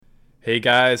Hey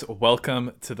guys,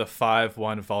 welcome to the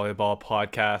 5-1 Volleyball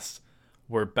Podcast.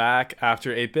 We're back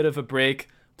after a bit of a break.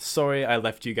 Sorry I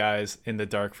left you guys in the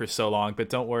dark for so long, but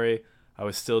don't worry, I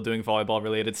was still doing volleyball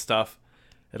related stuff.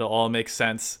 It'll all make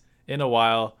sense in a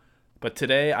while. But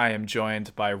today I am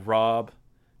joined by Rob,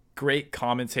 great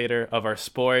commentator of our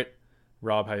sport.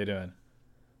 Rob, how you doing?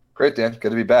 Great, Dan.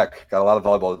 Good to be back. Got a lot of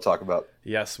volleyball to talk about.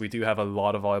 Yes, we do have a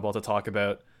lot of volleyball to talk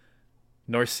about.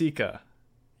 Norsika,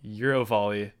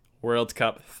 Eurovolley, World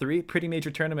Cup, three pretty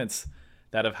major tournaments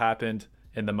that have happened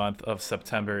in the month of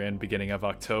September and beginning of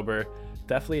October.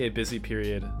 Definitely a busy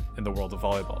period in the world of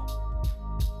volleyball.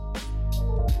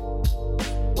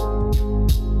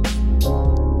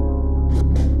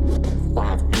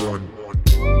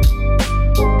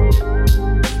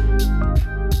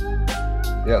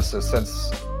 Yeah, so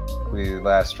since we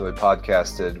last really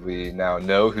podcasted, we now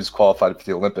know who's qualified for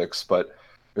the Olympics, but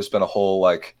there's been a whole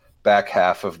back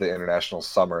half of the international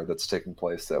summer that's taking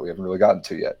place that we haven't really gotten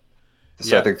to yet.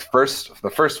 So I think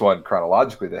the first one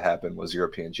chronologically that happened was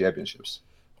European Championships.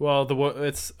 Well,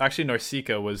 it's actually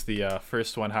Norsika was the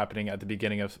first one happening at the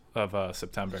beginning of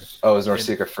September. Oh, it was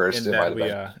Norsika first? It might have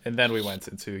been. And then we went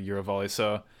into Eurovolley.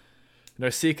 So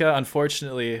Norsika,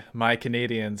 unfortunately, my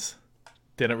Canadians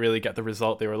didn't really get the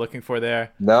result they were looking for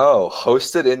there. No,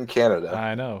 hosted in Canada.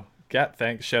 I know. Yeah,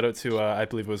 thanks. Shout out to I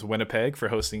believe it was Winnipeg for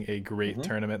hosting a great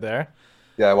tournament there.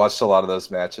 Yeah, I watched a lot of those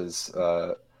matches.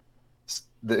 It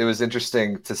was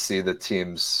interesting to see the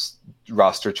team's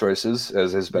roster choices,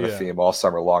 as has been a theme all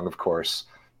summer long, of course.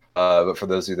 But for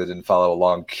those of you that didn't follow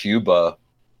along, Cuba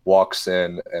walks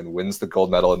in and wins the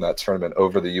gold medal in that tournament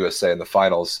over the USA in the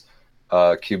finals.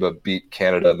 Cuba beat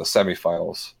Canada in the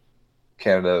semifinals.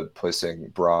 Canada placing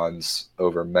bronze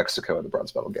over Mexico in the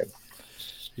bronze medal game.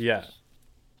 Yeah,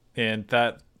 and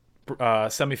that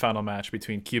semifinal match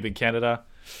between Cuba and Canada.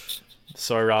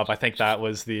 Sorry, Rob. I think that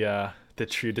was the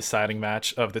true deciding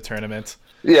match of the tournament.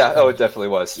 Yeah, it definitely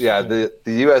was. Yeah, the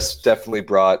U.S. definitely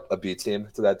brought a B team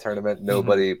to that tournament.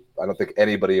 Nobody, I don't think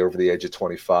anybody over the age of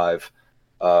 25.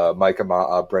 Mike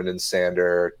Amaha, Brendan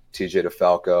Sander, TJ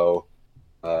DeFalco,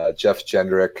 Jeff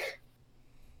Jendrick,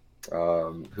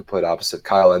 who played opposite.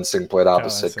 Kyle Ensing played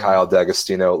opposite. Kyle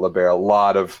D'Agostino, libero.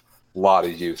 A lot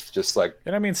of youth. Just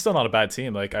and I mean, still not a bad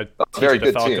team. TJ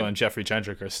DeFalco and Jeffrey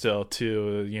Jendrick are still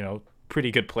two,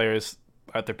 pretty good players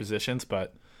at their positions,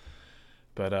 but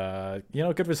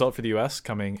good result for the U.S.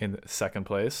 coming in second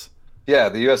place. Yeah,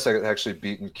 the U.S. actually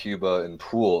beaten Cuba in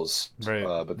pools,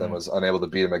 but then was unable to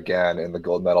beat them again in the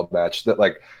gold medal match.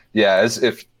 As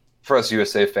if for us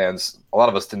USA fans, a lot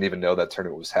of us didn't even know that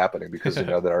tournament was happening because that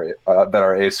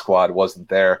our A squad wasn't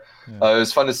there. It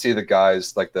was fun to see the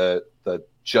guys the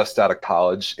just out of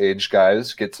college age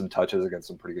guys get some touches against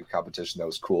some pretty good competition. That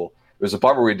was cool. It was a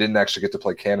bummer we didn't actually get to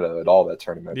play Canada at all that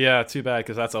tournament. Yeah, too bad,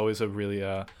 because that's always a really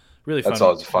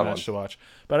fun match to watch.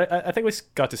 But I think we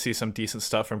got to see some decent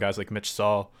stuff from guys like Mitch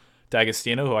Saul,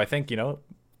 D'Agostino, who I think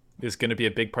is going to be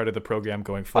a big part of the program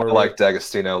going forward. I like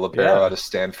D'Agostino, libero out of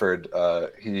Stanford.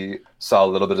 He saw a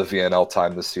little bit of VNL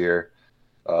time this year.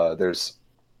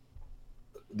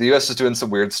 The U.S. is doing some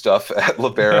weird stuff at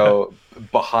libero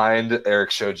behind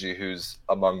Eric Shoji, who's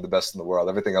among the best in the world.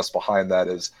 Everything else behind that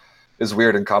is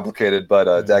weird and complicated,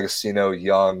 but D'Agostino,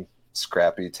 young,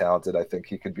 scrappy, talented. I think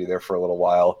he could be there for a little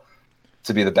while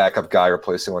to be the backup guy,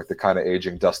 replacing the kind of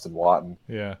aging Dustin Watton.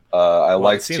 Yeah,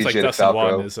 it seems like TJ Dustin DeFalco.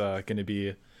 Watton is going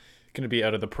to be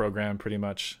out of the program pretty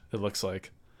much. It looks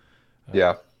like.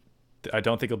 I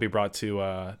don't think he'll be brought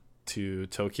to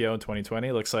Tokyo in 2020.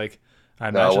 It looks like I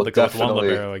imagine they'll go with one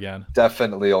libero again.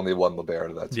 Definitely only one libero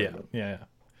to that tournament.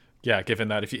 Yeah. Given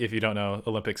that if you don't know,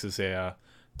 Olympics is a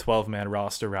 12-man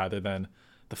roster rather than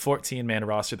the 14-man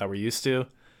roster that we're used to.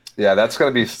 Yeah, that's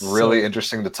going to be really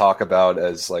interesting to talk about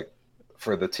as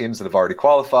for the teams that have already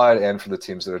qualified and for the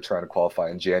teams that are trying to qualify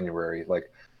in January,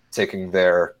 taking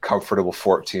their comfortable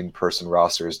 14-person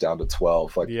rosters down to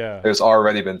 12. There's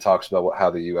already been talks about how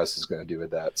the U.S. is going to do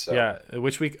with that. So. Yeah,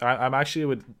 which I'm actually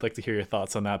would like to hear your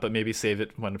thoughts on that, but maybe save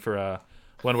it when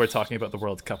we're talking about the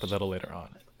World Cup a little later on.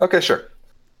 Okay, sure.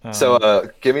 So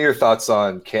give me your thoughts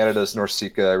on Canada's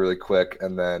Norsika really quick,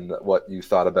 and then what you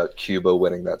thought about Cuba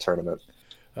winning that tournament.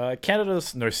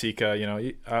 Canada's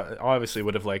Norsika, obviously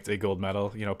would have liked a gold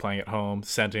medal, playing at home,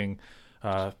 sending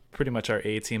pretty much our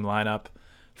A-team lineup.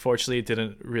 Fortunately, it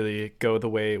didn't really go the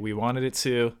way we wanted it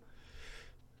to.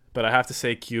 But I have to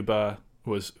say Cuba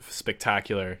was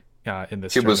spectacular in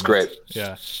this tournament. Cuba was great.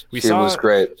 Yeah. Cuba was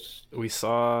great. We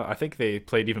saw, I think they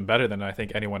played even better than I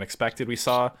think anyone expected. We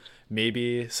saw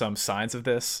maybe some signs of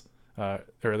this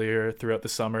earlier throughout the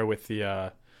summer with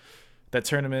that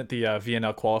tournament, the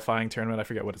VNL qualifying tournament. I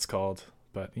forget what it's called.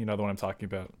 but you know the one I'm talking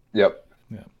about. Yep.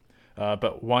 Yeah.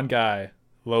 But one guy,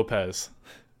 Lopez,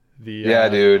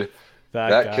 Dude,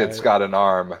 that guy, kid's got an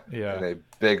arm in a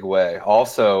big way.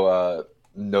 Also,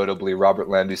 notably, Robert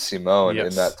Landy Simone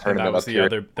in that tournament and that was up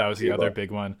the here. other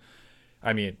big one.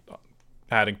 I mean,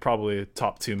 adding probably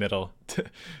top 2 middle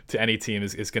to any team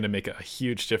is going to make a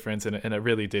huge difference, and it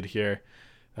really did here.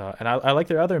 And I like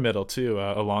their other middle too,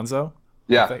 Alonso.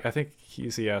 Yeah, I think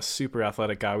he's a super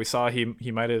athletic guy. We saw he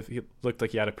looked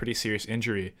like he had a pretty serious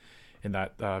injury in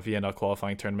that VNL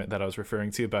qualifying tournament that I was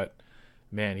referring to, but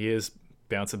man, he is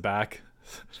bouncing back,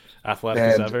 athletic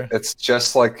as ever. It's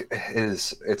just like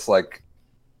it's like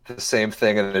the same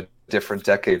thing in a different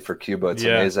decade for Cuba. It's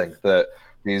amazing that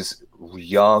these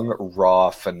young, raw,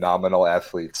 phenomenal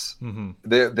athletes. Mm-hmm.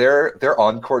 Their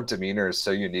on-court demeanor is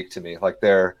so unique to me. Like they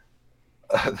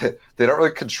don't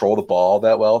really control the ball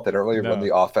that well. They don't really run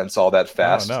the offense all that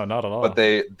fast. No, not at all. But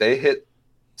they hit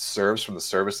serves from the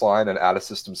service line and out of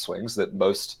system swings that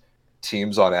most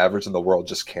teams on average in the world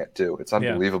just can't do. It's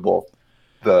unbelievable.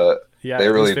 They're in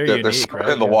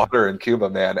the water in Cuba,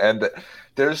 man. And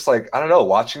there's like, I don't know,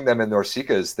 watching them in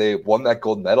Norsica, they won that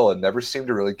gold medal and never seemed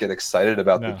to really get excited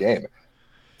about the game.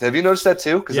 Have you noticed that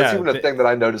too? Because that's even a thing that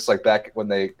I noticed, like back when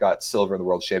they got silver in the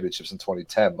World Championships in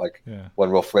 2010, like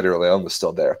when Rolf Leon was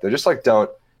still there. They're just like they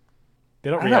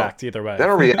don't react either way. They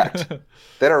don't react.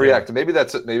 They don't react. And maybe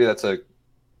that's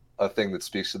a thing that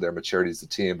speaks to their maturity as a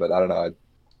team. But I don't know. I'd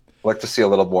like to see a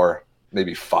little more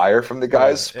maybe fire from the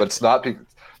guys, but it's not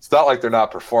like they're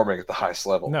not performing at the highest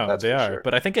level. No, they are. Sure.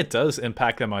 But I think it does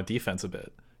impact them on defense a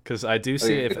bit, because I do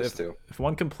see if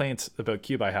one complaint about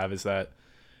Cuba I have is that,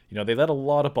 you know, they let a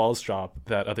lot of balls drop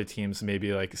that other teams,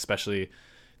 maybe like especially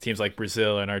teams like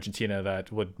Brazil and Argentina,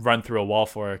 that would run through a wall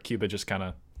for. Cuba just kind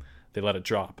of, they let it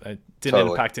drop. It didn't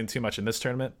impact him too much in this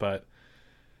tournament, but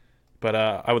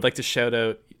I would like to shout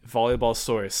out Volleyball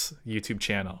Source YouTube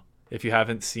channel. If you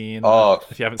haven't seen,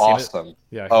 seen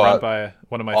it, run by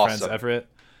one of my friends, Everett,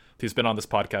 who's been on this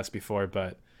podcast before,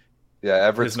 but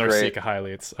Everett's his great. Norsica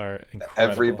highlights are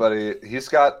incredible. Everybody, he's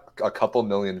got a couple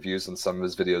million views on some of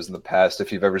his videos in the past.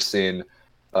 If you've ever seen,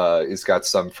 he's got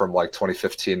some from like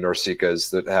 2015 Norsicas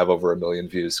that have over 1 million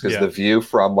views, because the view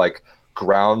from like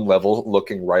ground level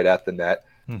looking right at the net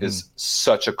is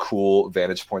such a cool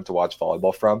vantage point to watch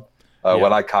volleyball from.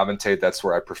 When I commentate, that's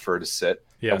where I prefer to sit.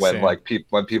 And when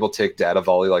when people take data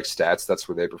volley like stats, that's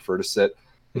where they prefer to sit.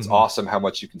 It's awesome how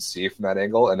much you can see from that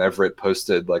angle. And Everett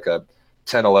posted like a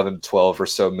 10, 11, 12 or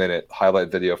so minute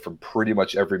highlight video from pretty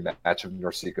much every match of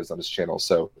Norsicas on his channel.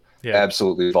 So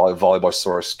absolutely, Volleyball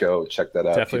Source, go check that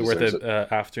out. Definitely worth it.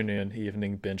 Afternoon,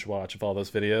 evening binge watch of all those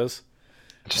videos.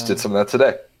 Just did some of that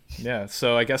today. Yeah,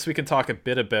 so I guess we can talk a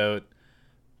bit about,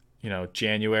 you know,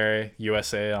 January.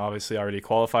 USA obviously already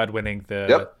qualified, winning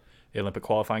the Olympic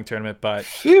qualifying tournament, but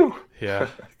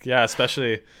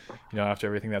especially, you know, after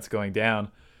everything that's going down.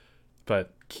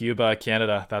 But Cuba,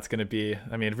 Canada, that's going to be,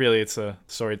 I mean, really it's a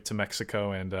sorry to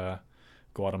Mexico and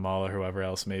Guatemala, whoever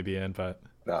else may be in, but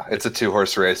no, it's a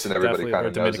 2-horse race and everybody kind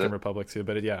of knows Dominican it. Republic too,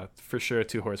 but for sure a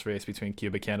 2-horse race between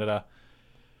Cuba, Canada.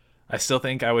 I still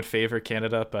think I would favor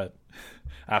Canada, but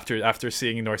after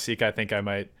seeing Norsica, I think I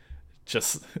might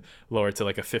just lower it to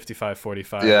like a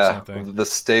 55-45 or something. The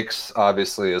stakes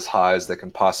obviously as high as they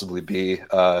can possibly be.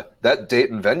 That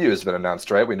date and venue has been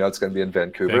announced, right? We know it's going to be in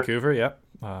Vancouver. Yep.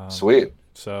 Sweet.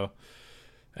 So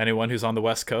anyone who's on the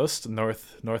West Coast,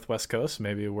 Northwest Coast,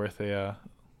 maybe worth a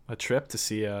trip to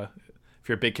see. If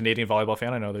you're a big Canadian volleyball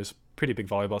fan, I know there's a pretty big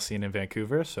volleyball scene in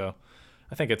Vancouver, so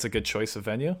I think it's a good choice of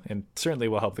venue, and certainly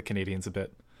will help the Canadians a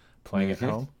bit playing at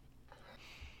home.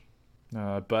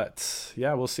 But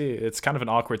we'll see. It's kind of an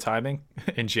awkward timing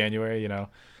in January, you know.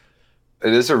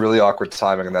 It is a really awkward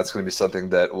timing, and that's going to be something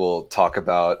that we'll talk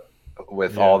about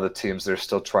with all the teams that are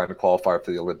still trying to qualify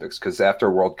for the Olympics. Because after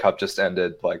World Cup just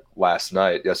ended, like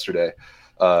yesterday,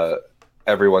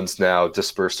 everyone's now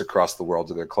dispersed across the world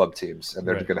to their club teams, and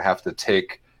they're going to have to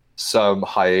take some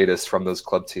hiatus from those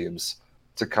club teams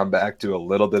to come back, do a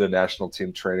little bit of national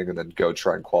team training, and then go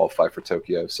try and qualify for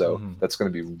Tokyo. So that's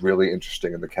going to be really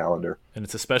interesting in the calendar. And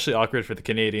it's especially awkward for the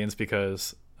Canadians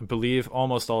because I believe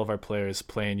almost all of our players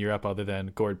play in Europe other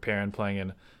than Gord Perrin playing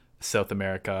in South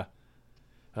America.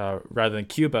 Rather than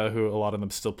Cuba, who a lot of them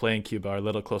still play in Cuba, are a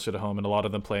little closer to home, and a lot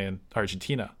of them play in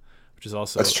Argentina, which is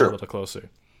also a little closer.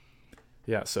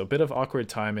 Yeah, so a bit of awkward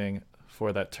timing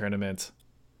for that tournament,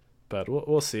 but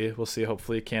we'll see. We'll see.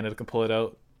 Hopefully Canada can pull it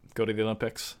out, go to the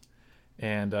Olympics,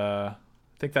 and I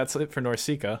think that's it for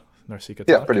Norsica.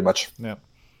 Yeah, pretty much. Yeah.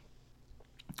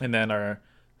 And then our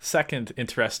second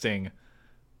interesting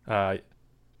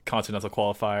continental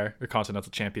qualifier or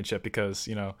continental championship, because,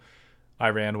 you know,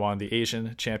 Iran won the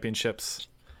Asian Championships.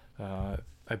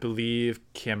 I believe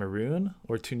Cameroon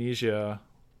or Tunisia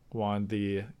won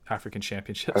the African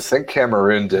Championships. I think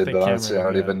Cameroon did, but honestly, I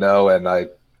don't even know. And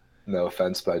no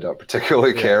offense, but I don't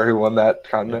particularly care who won that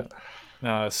continent.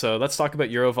 Yeah. So let's talk about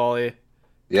Eurovolley.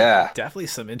 Yeah, definitely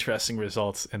some interesting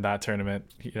results in that tournament.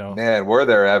 Man, were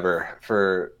there ever?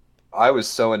 I was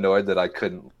so annoyed that I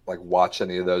couldn't watch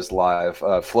any of those live.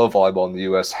 Flow Volleyball in the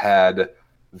U.S. had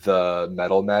the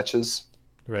medal matches,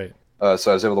 right?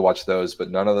 So I was able to watch those, but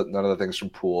none of the things from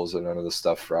pools and none of the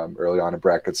stuff from early on in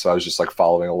brackets. So I was just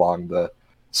following along the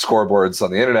scoreboards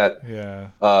on the internet. Yeah.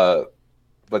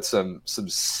 But some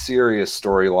serious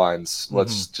storylines.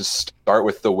 Let's just start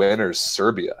with the winners,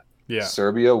 Serbia. Yeah.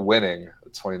 Serbia winning the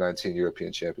 2019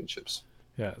 European Championships.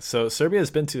 Yeah. So Serbia has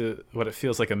been to what it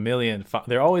feels like a million.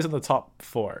 They're always in the top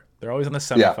 4. They're always in the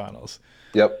semifinals.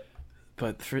 Yeah. Yep.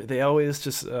 But they always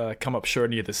just come up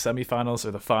short in either the semifinals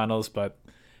or the finals. But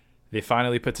they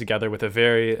finally put together with a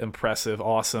very impressive,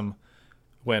 awesome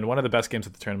win. One of the best games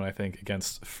of the tournament, I think,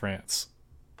 against France.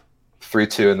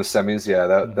 3-2 in the semis. Yeah,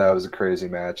 that was a crazy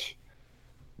match.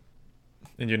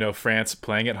 And France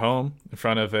playing at home in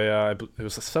front of it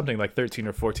was something like 13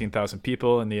 or 14,000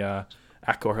 people in the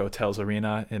Accor Hotels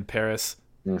Arena in Paris.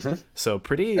 So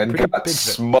pretty got big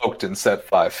smoked in set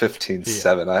 5,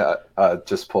 15-7. I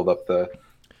just pulled up the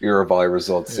Eurovolley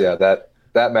results. Yeah,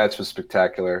 that match was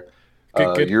spectacular.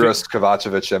 Juros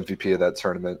Kovacevic MVP of that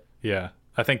tournament. Yeah,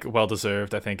 I think well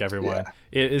deserved. I think everyone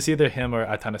it is either him or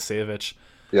Atanasevic.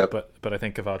 Yeah, but I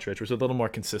think Kovacevic was a little more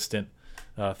consistent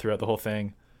throughout the whole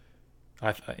thing.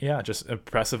 Just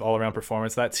impressive all around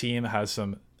performance. That team has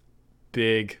some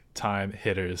big time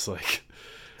hitters.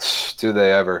 Do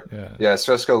they ever? Yeah.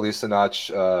 Srećko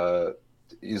Lisinac,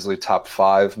 easily top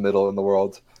 5 middle in the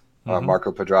world.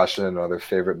 Marko Pedrašin, another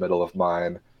favorite middle of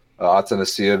mine.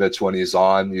 Atanasevic, when he's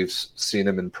on, you've seen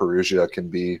him in Perugia, can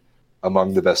be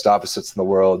among the best opposites in the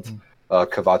world.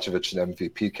 Kovacevic, an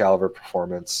MVP caliber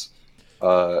performance.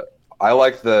 I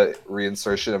like the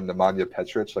reinsertion of Nemanja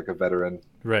Petric, a veteran,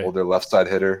 older left side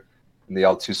hitter in the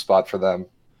L2 spot for them.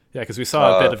 Yeah, because we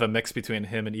saw a bit of a mix between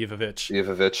him and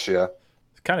Ivovic. Yeah.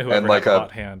 Kind of whoever had the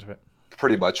hot hand. But...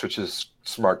 Pretty much, which is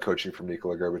smart coaching from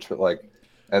Nikola Grbic, but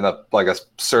and a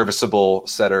serviceable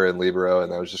setter in libero,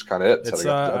 and that was just kind of it. It's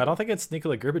I don't think it's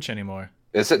Nikola Grbic anymore.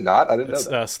 Is it not? I didn't know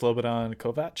that. It's Slobodan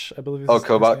Kovac, I believe.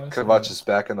 Kovac is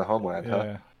back in the homeland,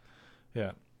 huh?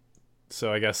 Yeah.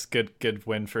 So I guess good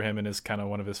win for him, and is kind of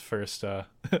one of his first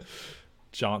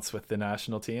jaunts with the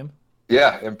national team.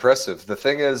 Yeah, impressive. The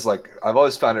thing is, I've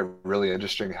always found it really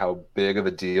interesting how big of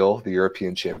a deal the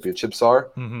European Championships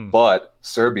are. But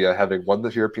Serbia, having won the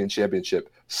European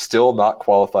Championship, still not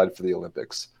qualified for the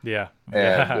Olympics. Yeah,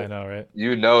 I know, right?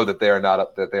 That they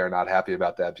are not happy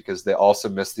about that, because they also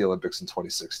missed the Olympics in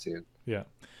 2016. Yeah,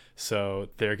 so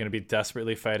they're going to be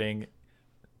desperately fighting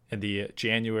in the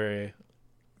January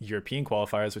European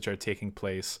qualifiers, which are taking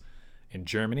place in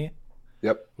Germany.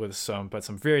 Yep. With some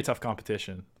very tough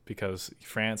competition, because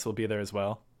France will be there as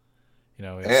well.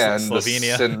 And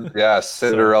Slovenia.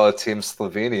 Cinderella team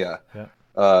Slovenia. Yeah.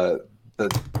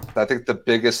 I think the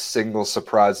biggest single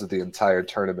surprise of the entire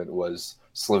tournament was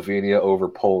Slovenia over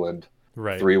Poland.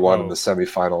 Right. 3-1 in the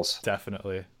semifinals.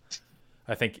 Definitely.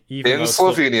 I think even in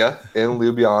Slovenia, in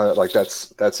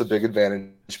Ljubljana, that's a big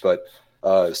advantage, but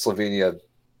Slovenia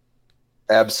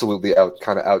absolutely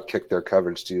outkicked their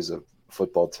coverage, to use a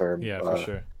football term. Yeah, for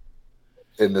sure.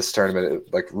 In this tournament,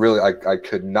 really, I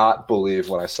could not believe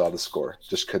when I saw the score.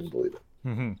 Just couldn't believe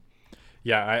it.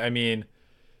 Yeah, I mean,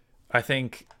 I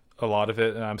think a lot of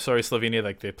it, and I'm sorry,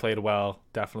 Slovenia, they played well.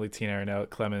 Definitely Tina Arnaut,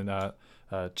 Klemen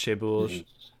Cebulj,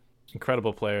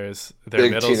 incredible players. Their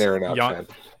big middles, Tina Arnaut fan.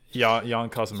 Jan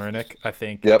Kosmernik, I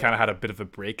think, kind of had a bit of a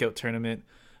breakout tournament.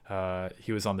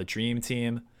 He was on the dream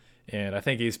team, and I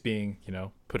think he's being,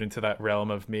 put into that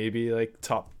realm of maybe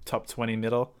top 20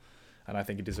 middle, and I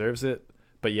think he deserves it.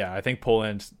 But yeah, I think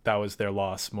Poland, that was their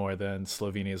loss more than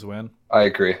Slovenia's win. I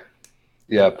agree.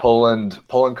 Yeah, Poland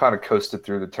kind of coasted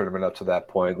through the tournament up to that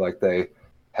point. They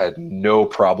had no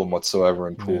problem whatsoever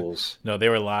in pools. No, they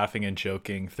were laughing and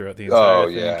joking throughout the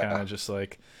entire thing. Kind of just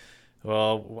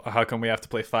well, how come we have to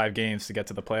play 5 games to get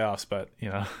to the playoffs? But,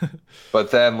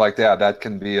 But then, that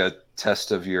can be a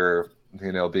test of your,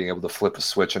 being able to flip a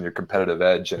switch on your competitive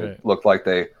edge. And it looked like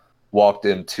they walked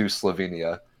into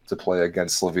Slovenia to play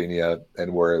against Slovenia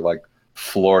and were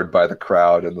floored by the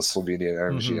crowd and the Slovenian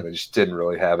energy, and they just didn't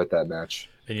really have it that match.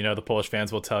 And the Polish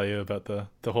fans will tell you about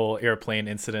the whole airplane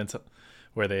incident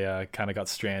where they kind of got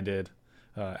stranded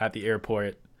at the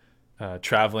airport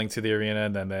traveling to the arena,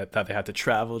 and then that they had to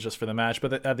travel just for the match.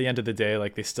 But at the end of the day,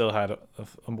 like they still had a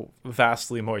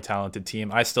vastly more talented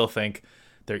team. I still think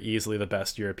they're easily the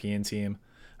best European team.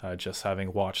 Just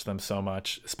having watched them so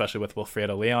much, especially with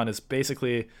Wilfredo Leon, is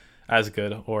basically as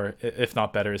good, or if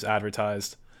not better, as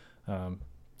advertised.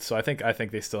 So I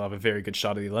think they still have a very good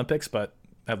shot at the Olympics, but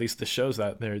at least this shows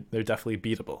that they're definitely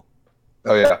beatable.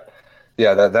 Oh yeah.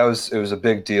 Yeah, it was a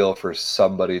big deal for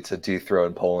somebody to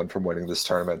dethrone Poland from winning this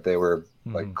tournament. They were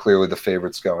like clearly the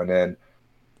favorites going in.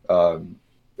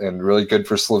 And really good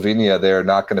for Slovenia. They're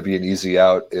not going to be an easy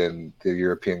out in the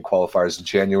European qualifiers in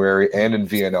January and in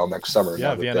VNL next summer. Yeah,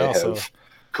 now VNL, that they have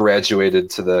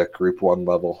graduated to the Group 1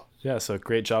 level. Yeah, so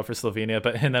great job for Slovenia.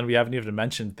 And then we haven't even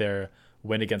mentioned their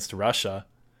win against Russia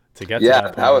to get to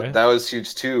that point, right? That was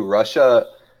huge too. Russia's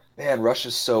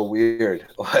so weird.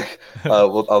 Like,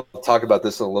 I'll talk about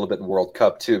this a little bit in World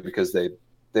Cup too, because they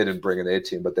didn't bring an A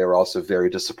team, but they were also very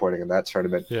disappointing in that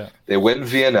tournament. Yeah, they win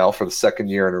VNL for the second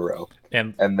year in a row,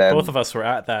 and then both of us were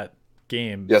at that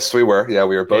game. Yes, we were. Yeah,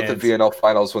 we were both at VNL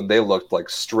finals when they looked like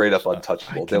straight up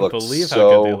untouchable. They looked how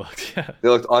good they looked. Yeah. They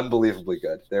looked unbelievably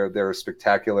good. They were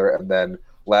spectacular. And then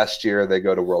last year they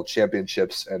go to World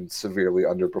Championships and severely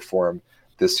underperform.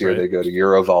 This year they go to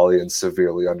Eurovolley and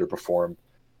severely underperform.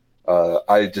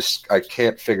 I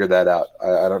can't figure that out.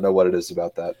 I don't know what it is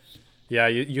about that. Yeah,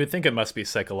 you would think it must be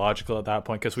psychological at that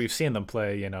point, because we've seen them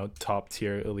play, top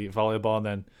tier elite volleyball, and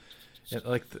then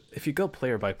if you go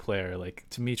player by player, like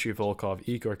Dmitry Volkov,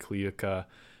 Igor Kliuka,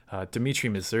 Dmitry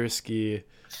Mazursky,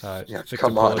 Viktor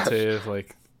Polatev,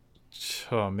 like,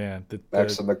 oh man,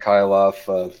 Maxim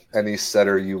Mikhailov, any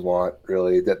setter you want,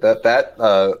 really.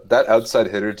 That outside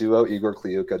hitter duo, Igor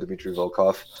Kliuka, Dmitry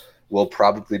Volkov, will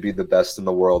probably be the best in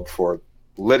the world for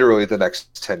literally the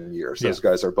next 10 years. Those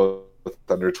guys are both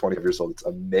under 20 years old. It's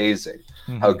amazing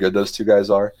how good those two guys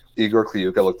are. Igor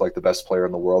Kliuka looked like the best player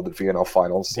in the world at VNL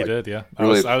finals. He did, yeah.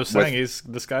 Really, I was saying he's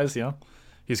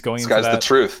going into that the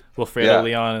truth. Wilfredo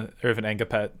Leon, Irvin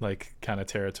Engapet, like kind of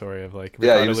territory of like he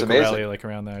was amazing. Like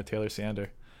around there, Taylor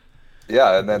Sander.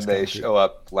 Yeah, and then they show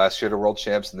up last year to World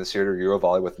Champs and this year to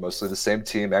Eurovolley with mostly the same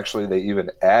team. Actually, they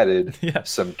even added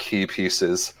some key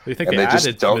pieces. You think they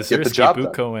just don't get the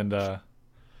job done.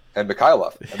 And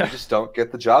Mikhailov, and they just don't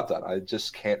get the job done. I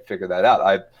just can't figure that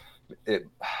out.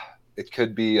 It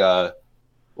could be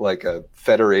like a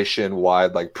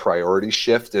federation-wide like priority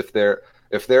shift if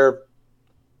they're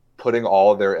putting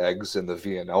all of their eggs in the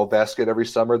VNL basket every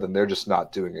summer, then they're just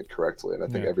not doing it correctly. And I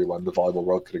think everyone in the volleyball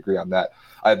world could agree on that.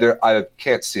 I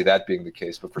can't see that being the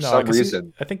case, but for some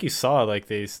reason, I think you saw like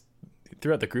they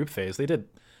throughout the group phase they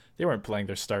weren't playing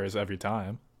their stars every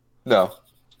time. No.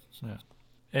 Yeah.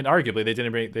 And arguably, they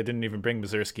didn't even bring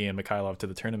Mazursky and Mikhailov to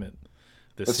the tournament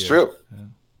this year. That's true.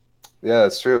 Yeah,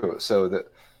 that's true. So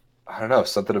I don't know,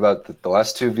 something about the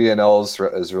last two VNLs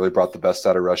has really brought the best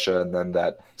out of Russia, and then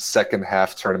that second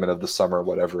half tournament of the summer,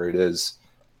 whatever it is,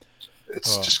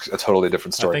 it's just a totally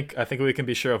different story. I think we can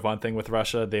be sure of one thing with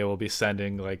Russia: they will be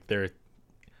sending like their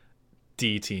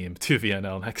D team to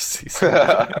VNL next season.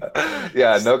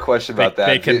 Yeah, no question about that.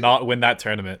 They cannot win that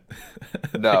tournament.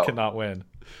 No, they cannot win.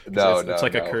 It's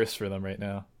like a curse for them right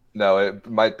now. No, it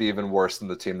might be even worse than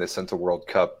the team they sent to World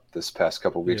Cup this past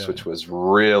couple of weeks, which was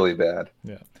really bad.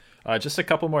 Yeah. Just a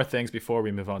couple more things before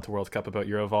we move on to World Cup about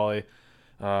Eurovolley.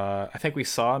 I think we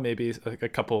saw maybe a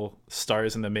couple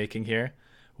stars in the making here.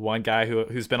 One guy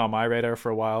who's been on my radar for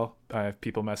a while. I have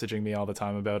people messaging me all the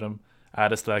time about him.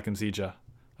 Adis Dagimzija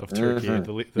of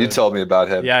Turkey. You told me about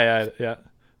him.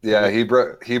 Yeah, he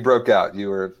broke out. You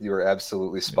were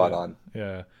absolutely spot on.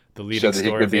 Yeah. The leading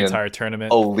scorer of the entire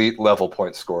tournament. Elite level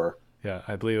point scorer. Yeah,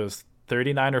 I believe it was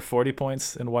 39 or 40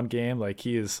 points in one game. Like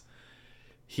he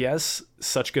has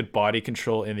such good body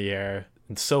control in the air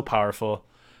and so powerful.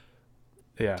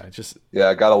 Yeah,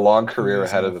 got a long career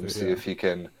ahead of him. See if he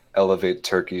can elevate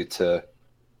Turkey to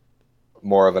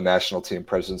more of a national team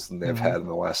presence than they've had in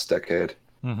the last decade.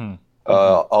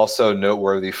 Also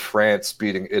noteworthy, France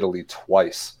beating Italy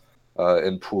twice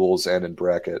in pools and in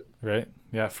bracket. Right.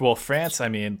 Yeah, well, France, I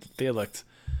mean, they looked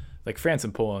like France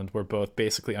and Poland were both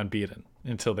basically unbeaten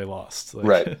until they lost.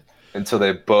 Right, until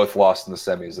they both lost in the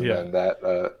semis. And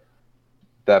then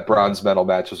that bronze medal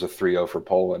match was a 3-0 for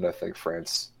Poland. I think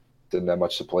France didn't have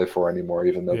much to play for anymore,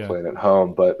 even though playing at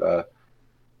home. But,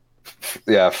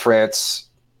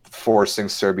 France forcing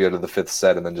Serbia to the fifth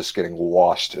set and then just getting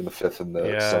washed in the fifth in the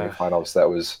semifinals. That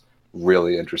was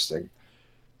really interesting.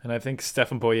 And I think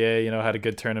Stefan Boyer, had a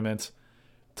good tournament.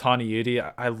 Tani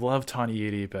Udi, I love Tani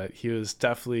Udi, but he was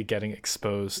definitely getting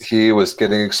exposed. He was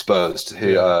getting exposed. Tani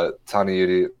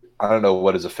Udi, I don't know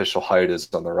what his official height is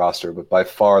on the roster, but by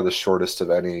far the shortest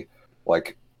of any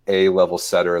like A-level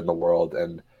setter in the world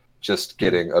and just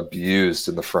getting abused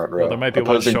in the front row. Well, there might be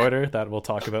one shorter that we'll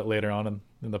talk about later on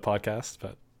in the podcast,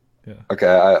 but yeah. Okay,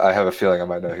 I have a feeling I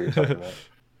might know who you're talking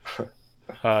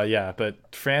about. Yeah,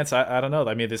 but France, I don't know.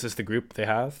 I mean, this is the group they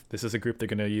have. This is a group they're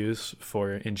going to use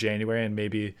for in January and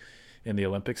maybe in the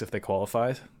Olympics if they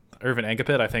qualify. Irvin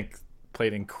Engapit, I think,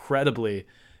 played incredibly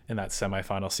in that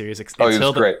semifinal series. He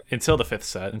was great until the fifth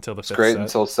set.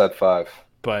 Until set 5.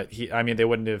 But it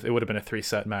would have been a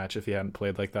 3-set match if he hadn't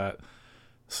played like that.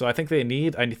 So I think they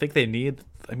need. I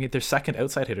mean, their second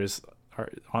outside hitters are,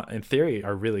 in theory,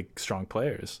 are really strong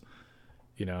players.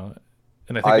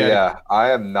 And I think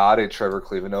I am not a Trevor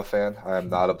Cleaveno fan. I am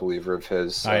not a believer of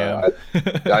his. I am.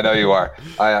 I know you are.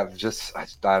 I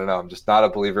don't know. I'm just not a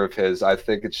believer of his. I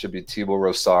think it should be Thibaut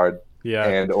Rossard. Yeah.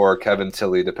 And or Kevin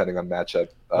Tilley, depending on matchup.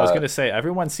 I was going to say,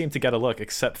 everyone seemed to get a look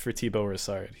except for Thibaut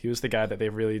Rossard. He was the guy that they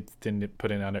really didn't put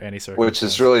in under any circumstance. Which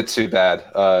is really too bad.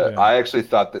 I actually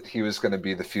thought that he was going to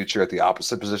be the future at the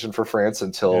opposite position for France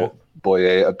until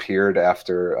Boyer appeared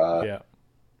after,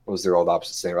 what was their old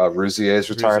opposite's name? Rousier's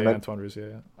retirement. Antoine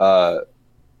Rousier,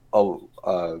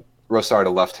 Rossard, a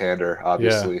left-hander,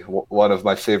 obviously. One of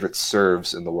my favorite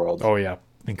serves in the world. Oh, yeah.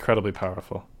 Incredibly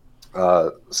powerful.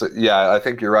 I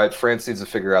think you're right. France needs to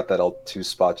figure out that L2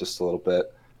 spot just a little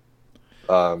bit.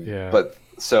 But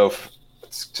so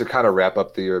to kind of wrap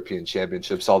up the European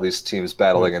Championships, all these teams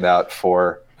battling it out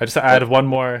for. I had one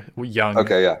more young.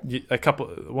 Okay, yeah.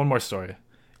 One more story.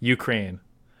 Ukraine.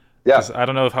 Yeah. I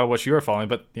don't know how much you were following,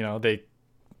 but they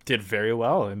did very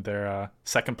well in their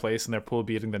second place in their pool,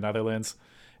 beating the Netherlands,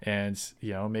 and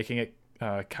making it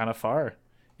kind of far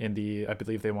in the. I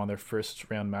believe they won their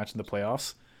first round match in the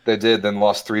playoffs. They did, then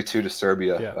lost 3-2 to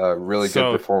Serbia. Yeah. Really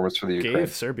good performance for the Ukraine.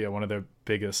 Gave Serbia one of their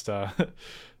biggest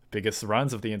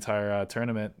runs of the entire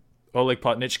tournament. Oleg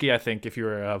Plotnitsky, I think if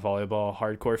you're a volleyball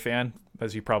hardcore fan,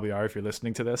 as you probably are if you're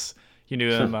listening to this, you knew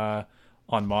him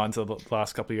on Monza the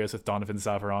last couple of years with Donovan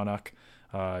Zavaronok.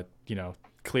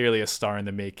 Clearly a star in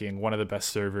the making, one of the best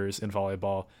servers in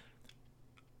volleyball.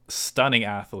 Stunning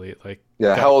athlete.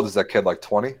 How old is that kid? Like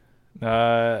 20?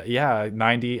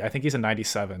 90. I think he's a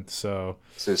 97, so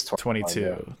he's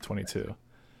 22.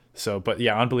 So, but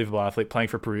unbelievable athlete, playing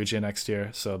for Perugia next year,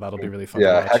 so that'll be really fun.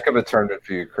 Yeah, heck of a tournament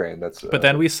for Ukraine. But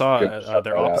then we saw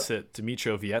their opposite,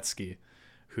 Dmytro Vietsky,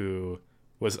 who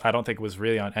I don't think was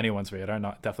really on anyone's radar.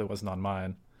 Definitely wasn't on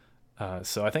mine.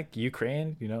 So I think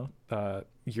Ukraine,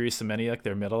 Yuri Semeniuk,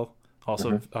 their middle,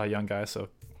 also a young guy. So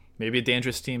maybe a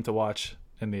dangerous team to watch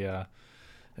in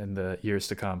the years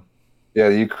to come. Yeah,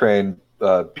 the Ukraine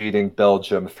beating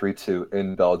Belgium 3-2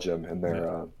 in Belgium in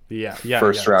their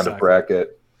first round of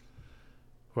bracket.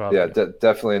 Well,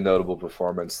 definitely a notable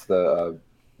performance. The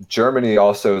Germany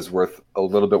also is worth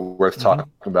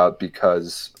talking about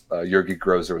because Jurgi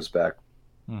Grozer was back.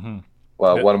 Mm-hmm.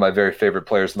 Well, one of my very favorite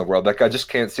players in the world. That guy just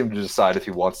can't seem to decide if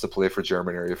he wants to play for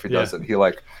Germany or if he doesn't. He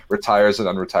retires and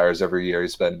unretires every year.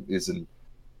 He's in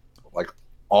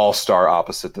all-star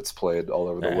opposite that's played all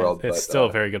over the world. It's still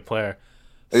a very good player.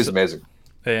 He's amazing.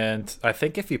 And I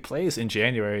think if he plays in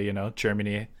January,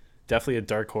 Germany, definitely a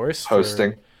dark horse.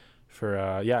 Hosting.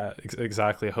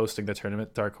 Exactly. Hosting the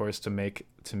tournament, dark horse to make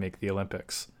the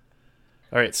Olympics.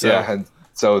 All right. So and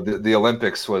so the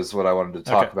Olympics was what I wanted to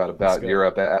talk about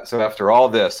Europe. So after all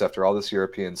this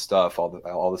European stuff,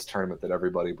 all this tournament that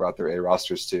everybody brought their A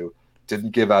rosters to,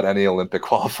 didn't give out any Olympic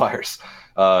qualifiers.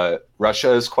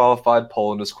 Russia is qualified,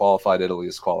 Poland is qualified, Italy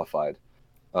is qualified.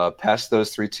 Past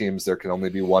those 3 teams, there can only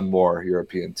be one more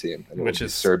European team, and which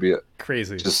is Serbia.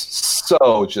 Crazy. It's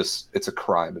a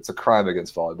crime. It's a crime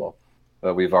against volleyball.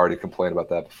 We've already complained about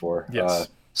that before. Yes.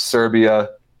 Serbia,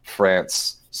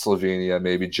 France, Slovenia,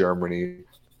 maybe Germany.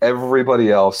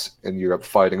 Everybody else in Europe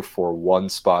fighting for one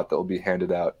spot that will be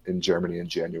handed out in Germany in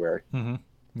January. Mm-hmm.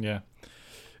 Yeah,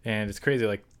 and it's crazy.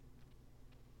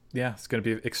 It's going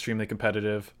to be extremely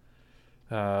competitive.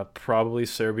 Probably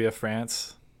Serbia,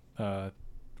 France.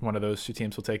 One of those 2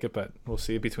 teams will take it, but we'll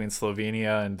see. Between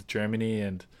Slovenia and Germany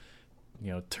and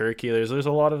Turkey, there's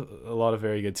a lot of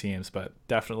very good teams, but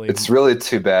definitely it's really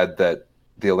too bad that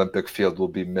the Olympic field will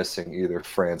be missing either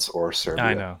France or Serbia.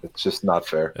 I know, it's just not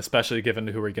fair, especially given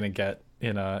who we're going to get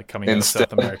in coming in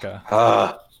South America.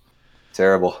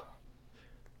 Terrible.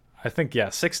 I think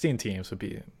 16 teams would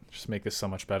be just make this so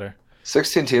much better.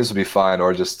 16 teams would be fine,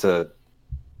 or just to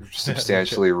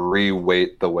substantially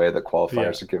re-weight the way that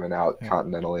qualifiers are given out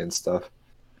continentally and stuff.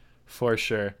 For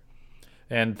sure.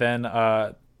 And then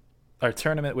our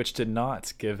tournament, which did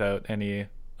not give out any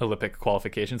Olympic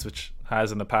qualifications, which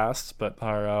has in the past, but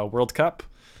our World Cup.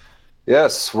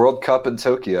 Yes, World Cup in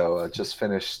Tokyo just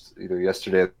finished either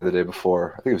yesterday or the day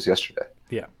before. I think it was yesterday.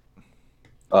 Yeah.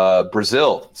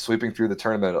 Brazil sweeping through the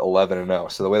tournament at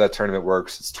 11-0. So the way that tournament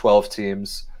works, it's 12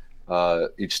 teams.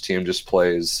 Each team just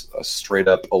plays a straight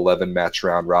up 11 match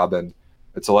round robin.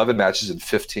 It's 11 matches in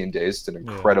 15 days. It's an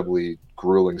incredibly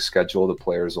grueling schedule. The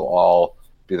players will all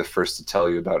be the first to tell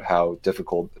you about how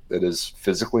difficult it is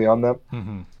physically on them.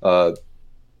 Mm-hmm.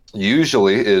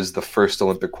 Usually is the first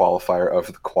Olympic qualifier of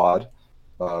the quad.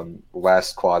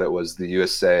 Last quad, it was the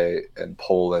USA and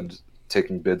Poland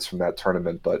taking bids from that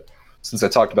tournament. But since I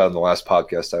talked about it in the last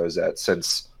podcast I was at,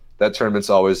 since that tournament's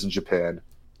always in Japan,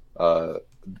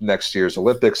 next year's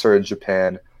Olympics are in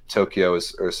Japan. Japan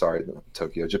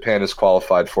is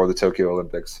qualified for the Tokyo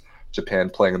Olympics. Japan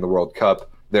playing in the World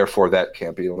Cup. Therefore, that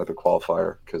can't be an Olympic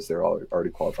qualifier because they're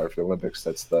already qualified for the Olympics.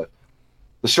 That's the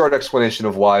short explanation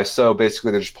of why. So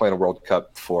basically, they're just playing a World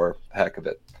Cup for the heck of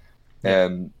it.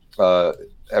 And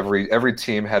every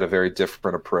team had a very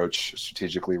different approach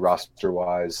strategically,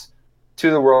 roster-wise,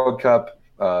 to the World Cup.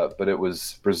 But it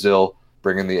was Brazil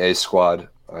bringing the A squad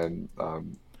and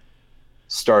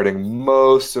starting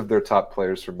most of their top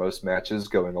players for most matches,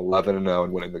 going 11-0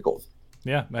 and winning the gold.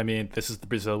 Yeah, I mean, this is the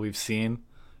Brazil we've seen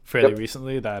fairly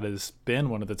recently. That has been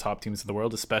one of the top teams in the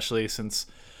world, especially since,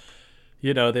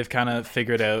 they've kind of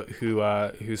figured out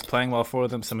who's playing well for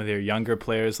them. Some of their younger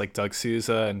players like Doug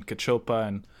Souza and Cachopa,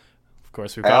 and of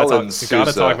course we've got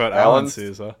to talk about Alan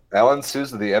Souza. Alan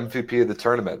Souza, the MVP of the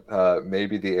tournament,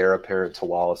 maybe the heir apparent to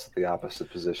Wallace at the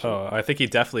opposite position. Oh, I think he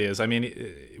definitely is. I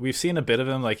mean, we've seen a bit of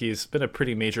him. Like, he's been a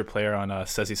pretty major player on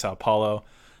CESI Sao Paulo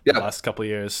the last couple of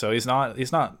years, so he's not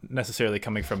necessarily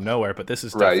coming from nowhere. But this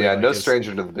is right. Yeah, no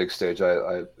stranger to the big stage.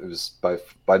 It was by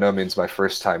no means my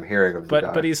first time hearing of the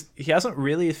guy. But he hasn't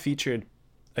really featured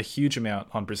a huge amount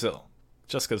on Brazil,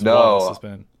 just because Wallace has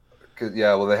been.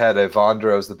 Yeah, well, they had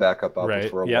Evandro as the backup for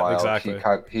a while. Exactly.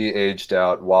 He aged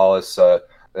out. Wallace.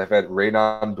 They've had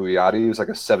Reynan Buyati, who's like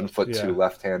a 7'2"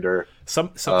 left-hander.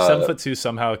 7'2"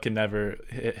 somehow can never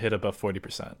hit above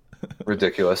 40%.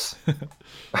 Ridiculous.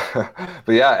 But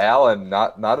yeah, Alan,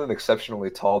 not an exceptionally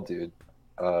tall dude.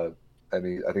 I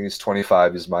think he's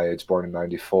 25. He's my age, born in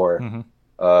 '94. Mm-hmm.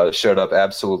 Showed up,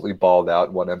 absolutely balled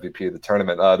out, won MVP of the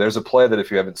tournament. There's a play that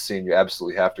if you haven't seen, you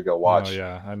absolutely have to go watch. Oh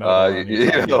yeah, I know.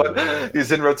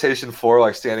 He's in rotation 4,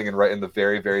 like standing in the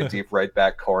very, very deep right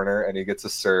back corner, and he gets a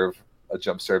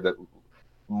jump serve that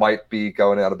might be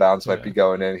going out of bounds, might be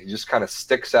going in. He just kind of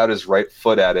sticks out his right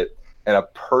foot at it, and a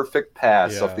perfect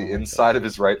pass off the inside of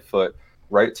his right foot,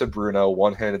 right to Bruno,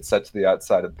 one-handed set to the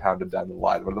outside and pounded down the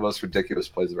line. One of the most ridiculous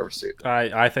plays I've ever seen.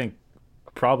 I think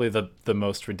probably the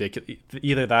most ridiculous,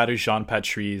 either that or Jean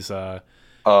Patry's the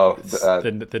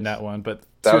net one, but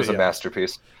that was a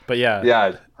masterpiece. But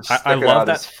I love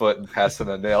that his foot and passing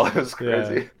a nail. It was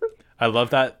crazy. I love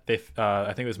that they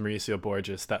I think it was Mauricio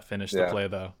Borges that finished the play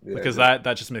though, because that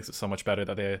just makes it so much better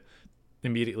that they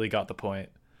immediately got the point.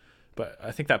 But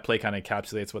I think that play kind of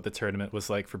encapsulates what the tournament was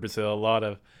like for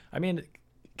Brazil.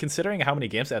 Considering how many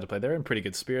games they had to play, they were in pretty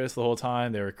good spirits the whole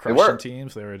time. They were crushing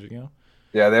teams. They were,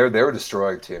 Yeah, they were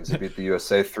destroying teams. They beat the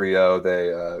USA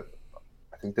 3-0.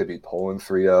 I think they beat Poland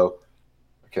 3-0.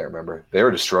 I can't remember. They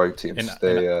were destroying teams.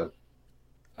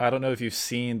 I don't know if you've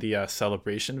seen the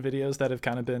celebration videos that have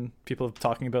kind of been people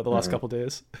talking about the last couple of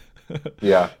days.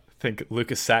 Yeah. I think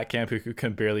Lucas Satkamp, who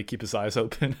can barely keep his eyes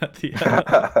open at the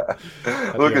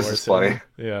end. Lucas is funny.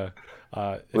 Yeah.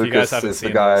 If Lucas you guys haven't is seen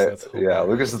the guy. this,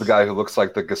 Lucas is the guy who looks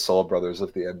like the Gasol brothers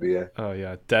of the NBA. Oh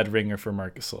yeah, dead ringer for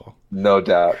Marc Gasol. No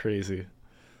doubt. Crazy.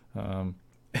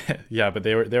 But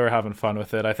they were having fun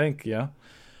with it. I think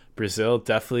Brazil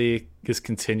definitely is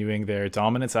continuing their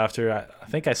dominance after I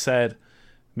think I said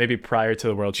maybe prior to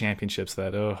the World Championships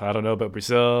that I don't know about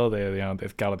Brazil.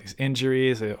 They've got all these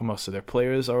injuries. Most of their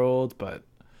players are old, but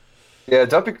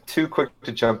don't be too quick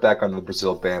to jump back on the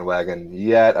Brazil bandwagon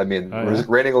yet. I mean,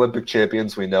 reigning Olympic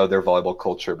champions, we know their volleyball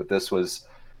culture, but this was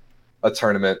a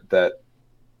tournament that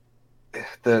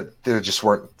the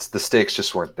stakes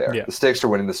just weren't there. Yeah. The stakes for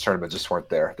winning this tournament just weren't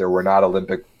there. There were not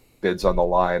Olympic bids on the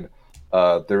line.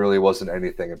 There really wasn't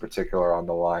anything in particular on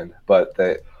the line, but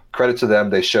credit to them,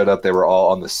 they showed up. They were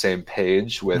all on the same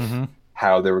page with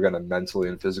how they were going to mentally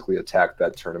and physically attack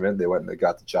that tournament. They went and they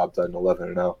got the job done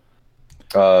 11-0.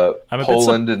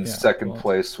 Poland in second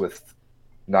place with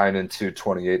 9-2,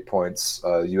 28 points.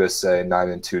 USA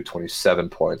 9-2, 27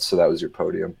 points. So that was your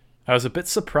podium. I was a bit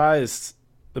surprised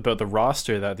about the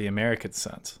roster that the Americans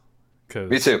sent.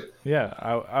 Me too. Yeah,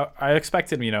 I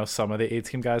expected some of the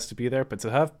A-team guys to be there, but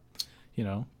to have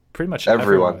pretty much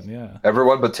everyone.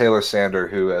 Everyone but Taylor Sander,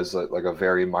 who has a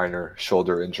very minor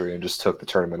shoulder injury and just took the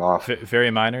tournament off. Very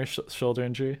minor shoulder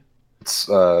injury. It's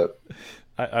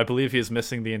I believe he is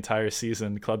missing the entire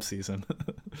club season.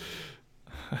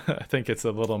 I think it's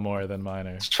a little more than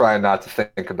minor. Just trying not to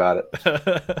think about it.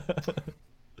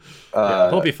 Yeah,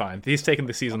 he'll be fine. He's taking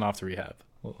the season off to rehab.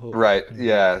 Right.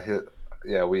 Yeah.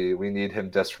 We need him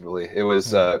desperately. It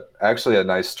was actually a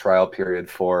nice trial period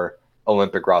for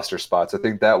Olympic roster spots. I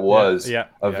think that was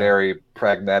a very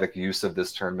pragmatic use of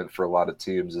this tournament for a lot of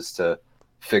teams, is to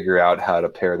figure out how to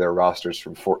pare their rosters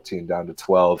from 14 down to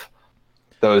 12.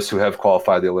 Those who have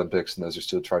qualified the Olympics and those who are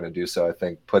still trying to do so, I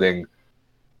think putting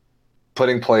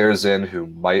players in who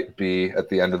might be at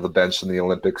the end of the bench in the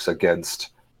Olympics against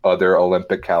other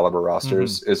Olympic caliber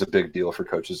rosters is a big deal for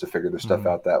coaches to figure their stuff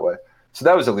out that way. So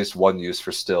that was at least one use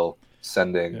for still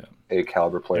sending A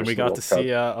caliber players. And we got to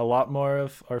see a lot more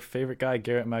of our favorite guy,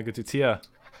 Garrett Magadutia.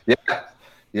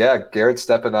 Yeah, Garrett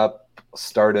stepping up,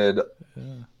 started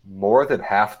more than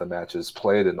half the matches,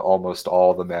 played in almost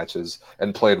all the matches,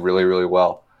 and played really, really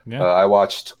well. Yeah. I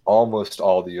watched almost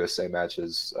all the USA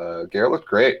matches. Garrett looked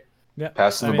great. Yeah,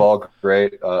 passing the ball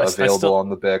great, available on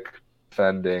the bic,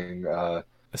 defending. I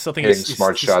still think he's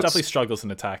definitely struggles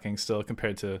in attacking still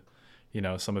compared to,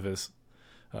 some of his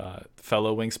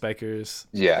fellow wing spikers.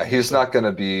 Yeah, he's not going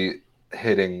to be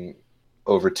hitting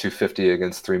over 250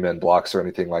 against 3-man blocks or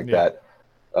anything like that.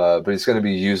 But he's going to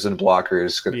be using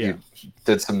blockers. He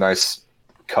did some nice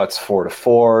cuts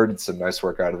 4-to-4, did some nice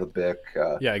work out of the bic.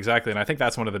 Yeah, exactly. And I think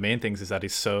that's one of the main things is that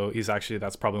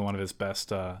that's probably one of his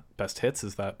best hits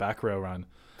is that back row run.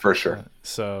 For sure.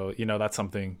 So, that's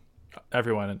something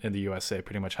everyone in the USA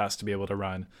pretty much has to be able to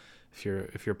run if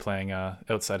you're playing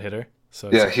outside hitter. So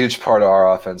huge part of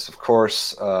our offense, of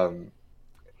course. I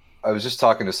was just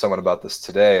talking to someone about this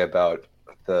today about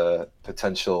the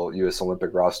potential U.S.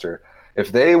 Olympic roster.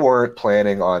 If they weren't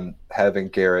planning on having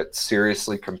Garrett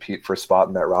seriously compete for a spot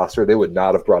in that roster, they would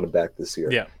not have brought him back this year.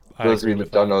 Yeah. For those of you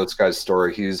that don't know this guy's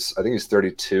story, I think he's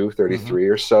 32, 33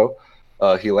 or so.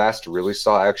 He last really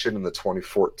saw action in the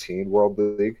 2014 World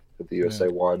League that the USA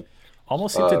won.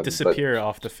 Almost seemed to disappear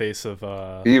off the face of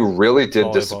he really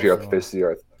did disappear off the face of the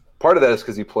earth. Part of that is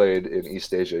because he played in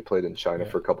East Asia. He played in China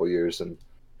for a couple of years, and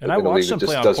I watched him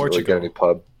play on Portugal. Really get any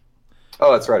pub.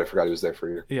 Oh, that's right. I forgot he was there for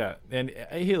a year. Yeah, and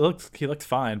he looked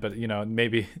fine, but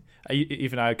maybe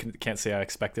even I can't say I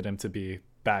expected him to be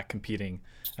back competing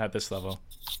at this level.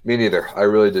 Me neither. I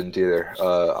really didn't either.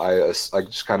 I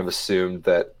just kind of assumed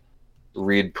that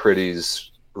Reed Pretty's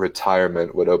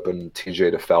retirement would open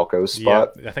TJ DeFalco's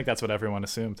spot. Yeah, I think that's what everyone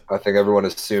assumed. I think everyone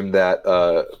assumed that.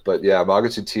 But yeah,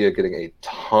 Magadutia getting a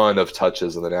ton of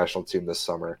touches on the national team this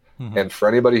summer. And for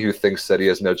anybody who thinks that he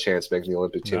has no chance making the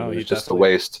Olympic team, it's just a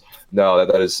waste. No,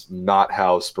 that is not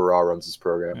how Sparrow runs his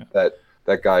program. Yeah.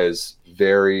 That guy is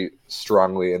very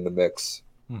strongly in the mix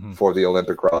for the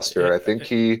Olympic roster. And I think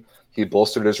he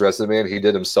bolstered his resume, and he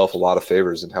did himself a lot of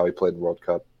favors in how he played in World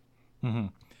Cup.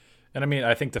 And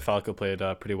I think DeFalco played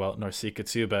pretty well at Norsica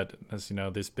too. But as you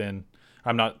know,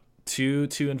 I'm not too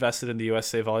invested in the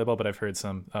USA volleyball, but I've heard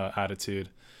some attitude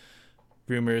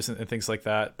rumors and things like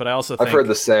that. But I also think I've heard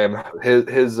the same.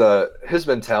 His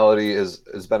mentality has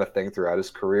been a thing throughout his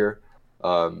career.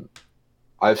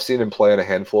 I've seen him play in a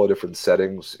handful of different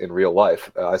settings in real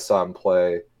life. I saw him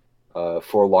play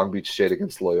for Long Beach State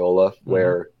against Loyola,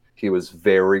 where he was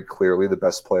very clearly the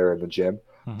best player in the gym.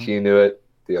 He knew it.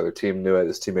 The other team knew it.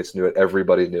 His teammates knew it.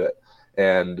 Everybody knew it.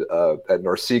 And at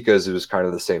Norsica's, it was kind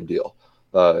of the same deal.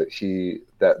 I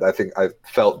think I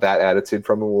felt that attitude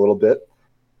from him a little bit.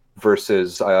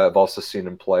 Versus, I've also seen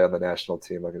him play on the national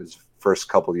team, like in his first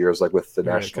couple of years, like with the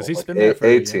national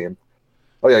A team.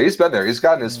 Oh yeah, he's been there. He's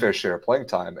gotten his fair share of playing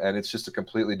time, and it's just a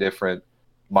completely different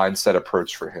mindset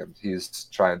approach for him. He's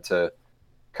trying to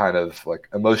kind of like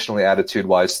emotionally,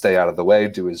 attitude-wise, stay out of the way,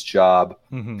 do his job,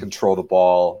 control the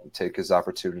ball, take his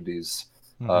opportunities.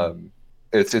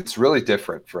 It's really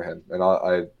different for him, and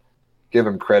I give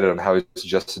him credit on how he's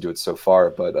adjusted to it so far.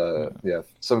 But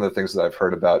some of the things that I've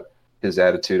heard about his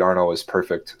attitude aren't always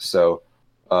perfect. So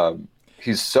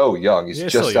he's so young. He's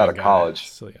just out of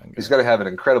college. He's going to have an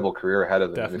incredible career ahead of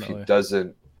him. Definitely.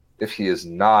 And if he is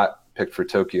not picked for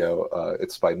Tokyo,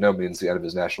 it's by no means the end of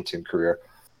his national team career.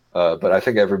 But I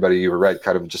think everybody, you were right,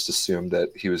 kind of just assumed that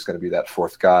he was going to be that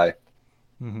fourth guy.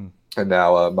 And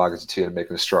now Magadutia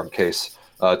making a strong case.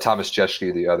 Thomas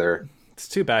Jeschke, the other. It's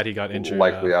too bad he got injured.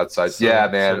 Likely outside.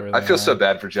 Man. I feel so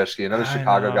bad for Jeschke. Another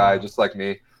Chicago guy, just like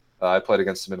me. I played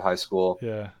against him in high school.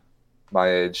 Yeah. My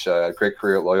age, great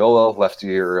career at Loyola, left a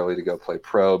year early to go play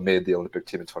pro, made the Olympic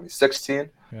team in 2016.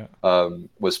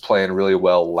 Was playing really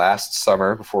well last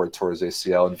summer before he tore his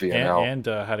ACL in VNL. And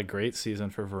had a great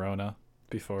season for Verona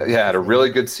before. Yeah, had a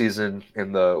really good season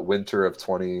in the winter of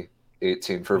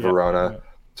 2018 for Verona.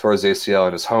 Tore his ACL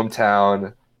in his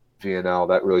hometown, VNL.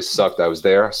 That really sucked. I was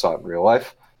there. I saw it in real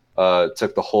life.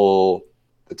 took the whole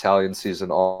Italian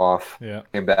season off, Yeah.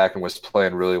 came back and was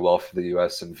playing really well for the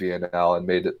U.S. and VNL and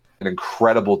made an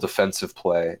incredible defensive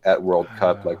play at World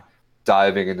Cup, like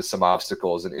diving into some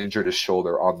obstacles and injured his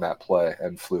shoulder on that play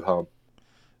and flew home.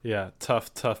 Yeah,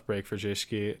 tough break for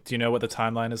Jishki. Do you know what the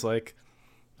timeline is like?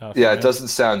 Yeah, it doesn't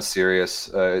sound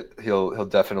serious. He'll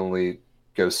definitely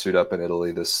go suit up in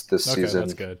Italy this season,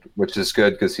 that's good. Which is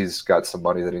good because he's got some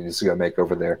money that he needs to go make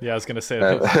over there. Yeah, I was gonna say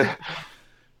that.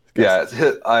 Yeah,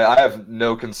 I have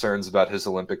no concerns about his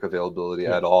Olympic availability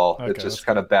at all. Okay, it's just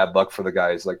kind of bad luck for the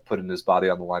guy. He's like putting his body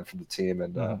on the line for the team,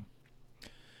 and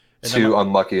two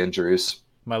unlucky injuries.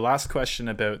 My last question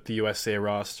about the USA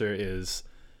roster is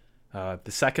the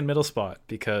second middle spot,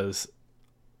 because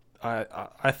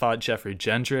I thought Jeffrey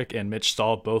Jendrick and Mitch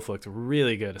Stahl both looked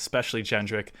really good, especially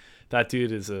Jendrick. That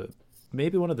dude is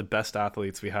maybe one of the best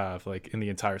athletes we have, like, in the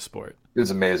entire sport. It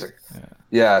was amazing.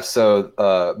 Yeah,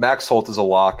 so Max Holt is a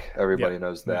lock. Everybody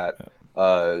knows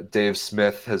that. Dave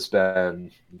Smith has been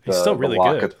he's still really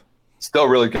good. Still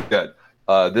really good.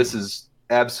 This is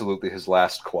absolutely his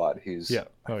last quad.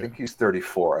 I think he's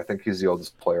 34. I think he's the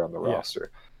oldest player on the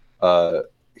roster.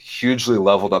 Hugely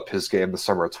leveled up his game the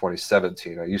summer of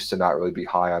 2017. I used to not really be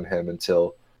high on him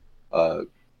until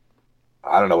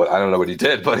I don't know what he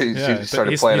did, but he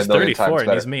started playing a million times better.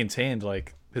 And he's maintained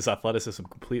like his athleticism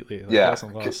completely.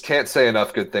 Can't say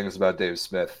enough good things about Dave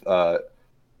Smith.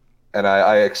 And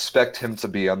I expect him to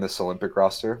be on this Olympic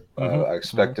roster. I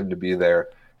expect him to be there,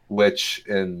 which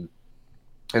in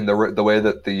the way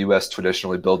that the U.S.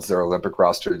 traditionally builds their Olympic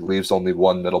roster, leaves only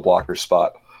one middle blocker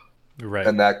spot. Right.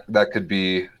 And that could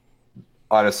be,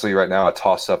 honestly, right now, a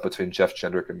toss-up between Jeff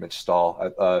Jendrick and Mitch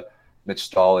Stahl. Mitch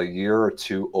Stahl a year or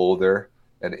two older,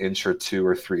 an inch or two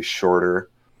or three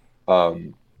shorter,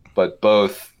 but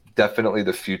both definitely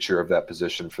the future of that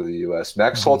position for the U.S.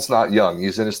 Max Holt's not young.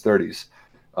 He's in his 30s.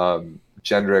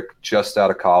 Jendrick just out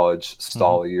of college,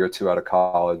 Stahl a year or two out of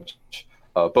college.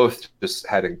 Both just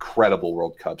had incredible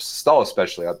World Cups. Stahl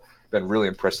especially, I've been really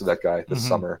impressed with that guy this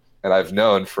summer. And I've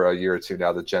known for a year or two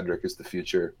now that Jendrick is the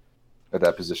future of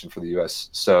that position for the U.S.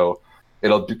 So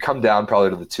it'll come down probably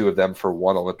to the two of them for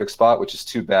one Olympic spot, which is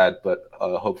too bad. But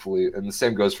hopefully, and the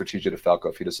same goes for TJ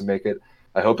DeFalco if he doesn't make it.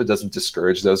 I hope it doesn't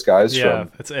discourage those guys. Yeah,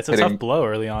 it's a tough blow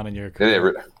early on in your career.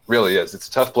 It really is. It's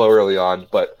a tough blow early on.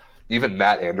 But even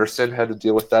Matt Anderson had to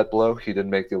deal with that blow. He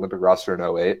didn't make the Olympic roster in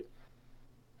 08.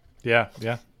 Yeah.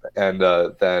 And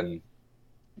then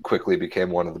quickly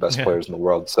became one of the best players in the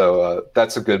world. So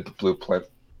that's a good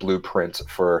blueprint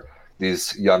for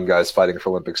these young guys fighting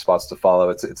for Olympic spots to follow.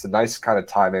 It's a nice kind of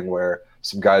timing where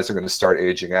some guys are going to start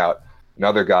aging out.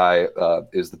 Another guy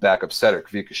is the backup setter,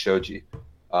 Vika Shoji.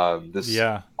 This is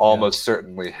almost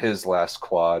certainly his last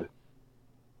quad.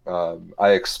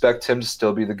 I expect him to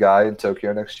still be the guy in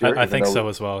Tokyo next year. I think so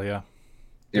as well, yeah.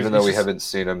 Even though we haven't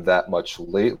seen him that much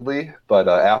lately. But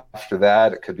after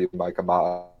that, it could be Micah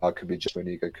Ma, it could be Joe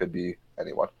Monica, it could be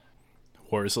anyone.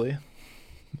 Worsley?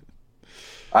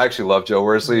 I actually love Joe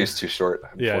Worsley. He's too short,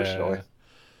 unfortunately.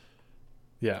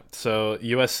 Yeah. So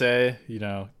USA,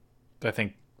 I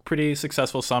think pretty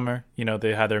successful summer.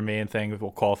 They had their main thing with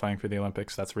qualifying for the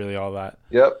Olympics. That's really all that.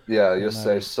 Yep. Yeah.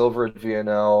 USA silver at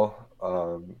VNL.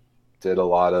 Did a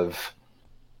lot of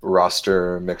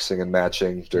roster mixing and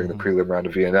matching during the prelim round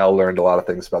of VNL. Learned a lot of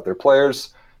things about their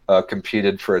players.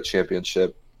 Competed for a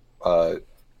championship.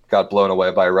 Got blown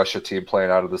away by a Russia team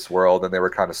playing out of this world, and they were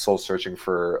kind of soul searching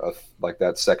for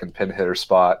that second pin hitter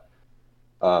spot.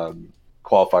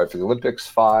 Qualified for the Olympics,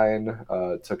 fine.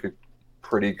 Took a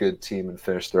pretty good team and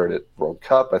finished third at World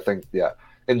Cup. I think,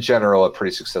 in general, a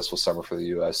pretty successful summer for the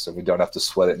U.S. and we don't have to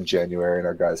sweat it in January, and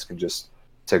our guys can just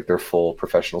take their full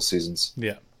professional seasons.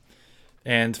 Yeah.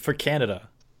 And for Canada,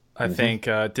 I think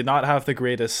did not have the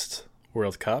greatest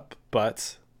World Cup,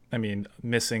 but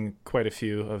missing quite a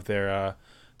few of their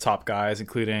top guys,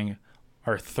 including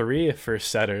our three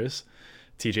first setters,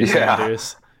 TJ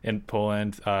Sanders in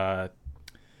Poland,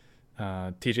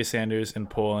 TJ Sanders in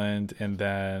Poland, and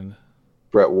then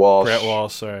Brett Walsh,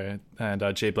 and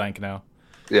Jay Blankenau.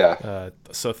 Yeah.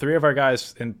 So three of our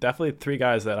guys, and definitely three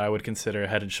guys that I would consider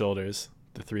head and shoulders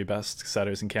the three best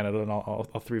setters in Canada, and all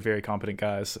three very competent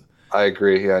guys. I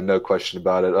agree. Yeah, no question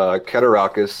about it.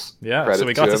 Keterakis. Yeah, so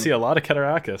we got to see a lot of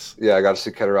Keterakis. Yeah, I got to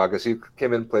see Keterakis. He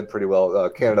came in and played pretty well.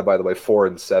 Canada, by the way,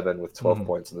 4-7 with 12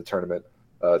 points in the tournament,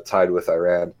 tied with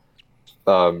Iran.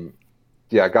 I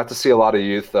got to see a lot of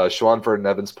youth. Siobhan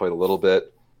Verdon-Evans played a little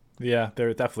bit. Yeah,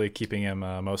 they're definitely keeping him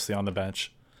mostly on the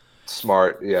bench.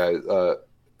 Smart. Yeah,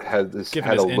 had a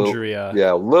injury.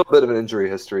 A little bit of an injury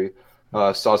history.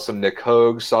 Saw some Nick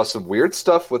Hogue, saw some weird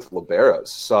stuff with liberos.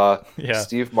 Saw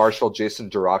Steve Marshall, Jason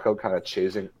Duraco kind of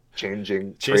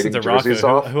changing Jason trading jerseys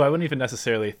DeRocco, off. who I wouldn't even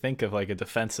necessarily think of like a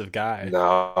defensive guy.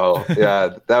 No,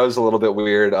 yeah, that was a little bit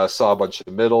weird. I saw a bunch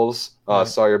of middles.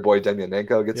 Saw your boy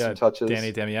Demianenko get some touches.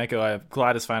 Danny Demianenko, I'm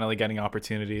glad is finally getting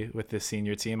opportunity with this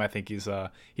senior team. I think he's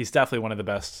definitely one of the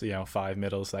best 5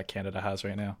 middles that Canada has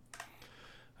right now.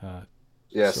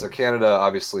 So Canada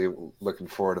obviously looking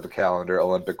forward to the calendar.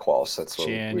 Olympic quals. That's what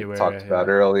we talked about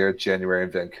earlier. January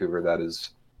in Vancouver. That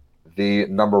is the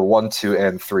number 1, 2,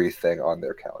 and 3 thing on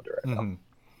their calendar right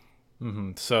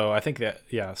now. So I think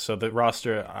so the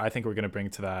roster, I think we're going to bring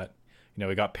to that.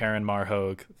 We got Perrin,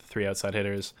 Marhogue, 3 outside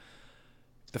hitters.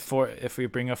 If we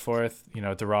bring a fourth,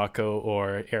 DeRocco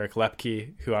or Eric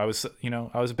Lepke, who I was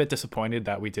a bit disappointed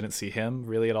that we didn't see him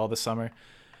really at all this summer.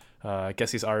 I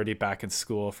guess he's already back in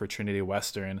school for Trinity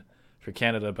Western for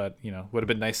Canada, but would have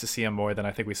been nice to see him more than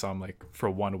I think we saw him like for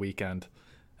one weekend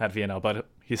at VNL. But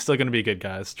he's still going to be good,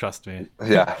 guys. Trust me.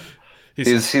 Yeah,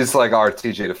 he's like our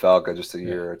TJ DeFalco, just a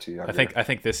year or two younger. I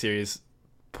think this year he's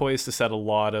poised to set a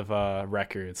lot of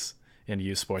records in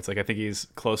U Sports. Like I think he's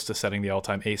close to setting the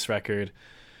all-time ace record,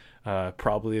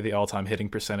 probably the all-time hitting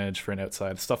percentage for an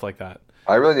outside, stuff like that.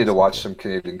 I really need to watch some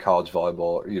Canadian college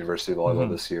volleyball or university volleyball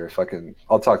this year. If I can,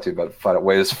 I'll talk to you about find out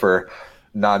ways for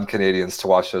non-Canadians to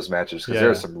watch those matches because there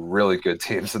are some really good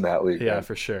teams in that league. Yeah, man.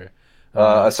 for sure.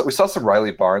 So we saw some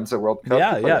Riley Barnes at World Cup.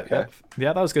 Yeah.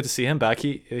 That was good to see him back.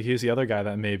 He's the other guy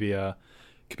that maybe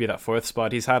could be that fourth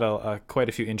spot. He's had quite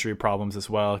a few injury problems as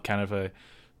well. Kind of a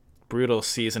brutal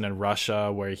season in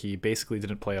Russia where he basically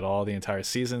didn't play at all the entire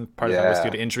season. Part of that was due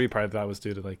to injury. Part of that was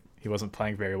due to he wasn't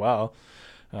playing very well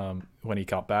when he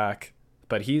got back.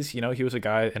 But he was a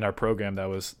guy in our program that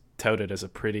was touted as a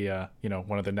pretty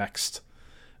one of the next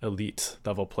elite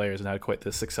level players and had quite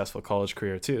the successful college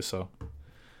career too. So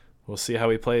we'll see how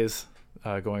he plays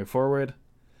going forward.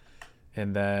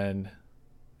 And then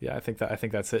I think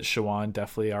that's it. Shawan,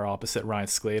 definitely our opposite, Ryan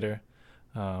Sclater.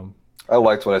 I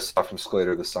liked what I saw from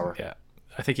Sclater this summer. Yeah,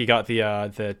 I think he got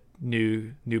the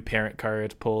new parent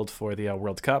card pulled for the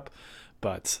World Cup,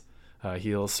 but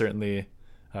he'll certainly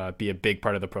be a big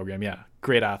part of the program. Yeah,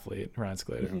 great athlete, Ryan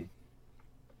Sclater.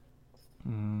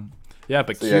 Yeah,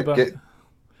 but so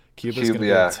Cuba's going to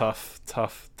be a tough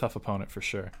opponent for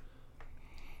sure.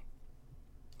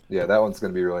 Yeah, that one's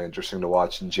going to be really interesting to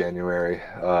watch in January.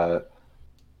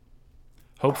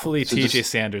 Hopefully TJ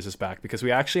Sanders is back because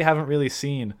we actually haven't really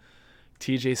seen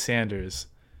TJ Sanders.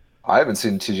 I haven't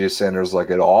seen TJ Sanders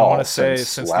at all. I want to say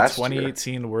since the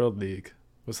 2018 World League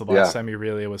was the last time he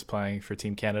really was playing for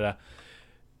Team Canada.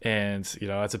 And,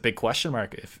 that's a big question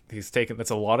mark. If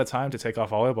that's a lot of time to take off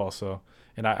volleyball. So,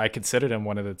 and I considered him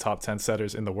one of the top 10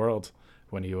 setters in the world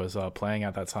when he was playing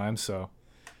at that time. So,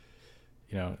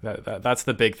 that's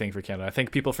the big thing for Canada. I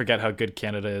think people forget how good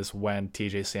Canada is when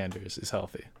TJ Sanders is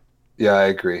healthy. Yeah, I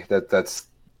agree. That's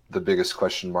the biggest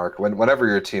question mark. Whenever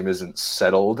your team isn't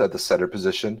settled at the setter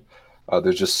position,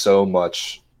 there's just so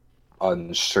much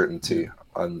uncertainty,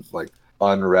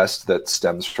 unrest that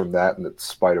stems from that, and it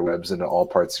spider webs into all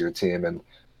parts of your team, and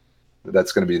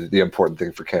that's going to be the important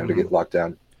thing for Canada to get locked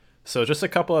down. So just a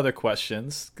couple other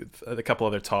questions, a couple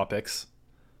other topics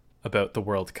about the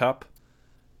World Cup.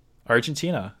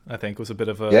 Argentina, I think, was a bit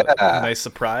of a nice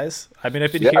surprise. I mean,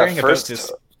 I've been hearing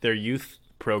about their youth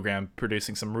program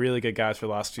producing some really good guys for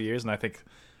the last few years, and I think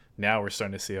now we're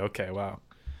starting to see, okay, wow.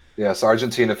 Yeah, so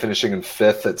Argentina finishing in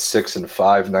 5th at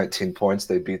 6-5, 19 points.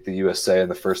 They beat the USA in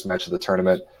the first match of the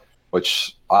tournament,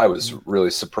 which I was really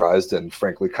surprised and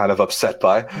frankly kind of upset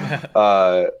by.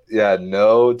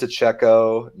 No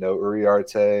DeCecco, no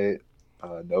Uriarte,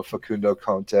 no Facundo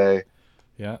Conte.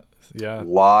 Yeah. A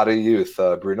lot of youth.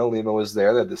 Bruno Lima was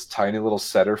there. They had this tiny little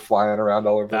setter flying around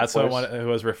all over the place. That's what I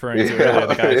was referring to earlier,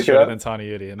 the guy shorter than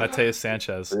Taniuti. And Mateus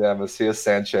Sanchez. Yeah, Macias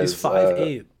Sanchez. He's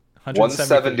 5'8",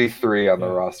 173 on the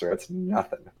roster. That's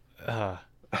nothing.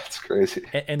 That's crazy.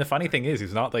 And the funny thing is,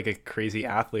 he's not like a crazy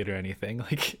athlete or anything.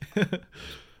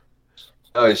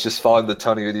 No, he's just following the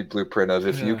Taniuti blueprint of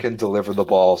if you can deliver the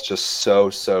balls just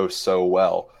so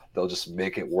well, they'll just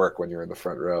make it work when you're in the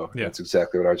front row. Yeah. That's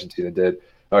exactly what Argentina did.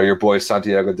 Your boy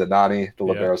Santiago Danani, the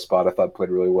libero spot, I thought played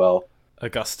really well.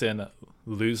 Augustin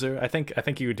Loser. I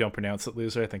think you don't pronounce it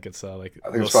Loser. I think it's I think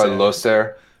it's probably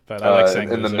Loser. But I like saying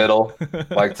in Loser. The middle.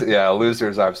 Loser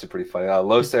is obviously pretty funny.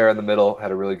 Loser in the middle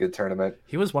had a really good tournament.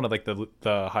 He was one of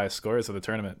the highest scorers of the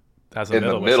tournament. In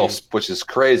the middle, which is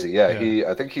crazy.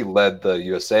 I think he led the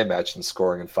USA match in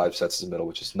scoring in 5 sets in the middle,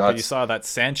 which is nuts. But you saw that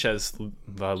Sanchez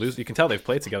lose. You can tell they've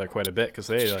played together quite a bit because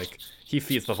he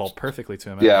feeds the ball perfectly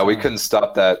to him. Yeah, we couldn't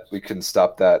stop that. We couldn't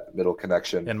stop that middle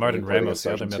connection. And Martin Ramos,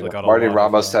 the other middle, got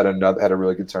Ramos had a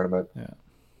really good tournament. Yeah.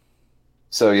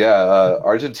 So yeah,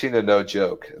 Argentina, no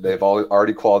joke. They've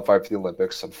already qualified for the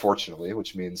Olympics, unfortunately,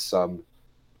 which means some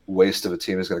waste of a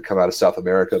team is going to come out of South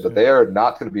America. But they are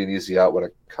not going to be an easy out when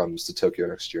it comes to Tokyo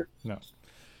next year. No.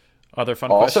 Other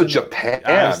fun Also, question. Japan.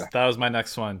 That was my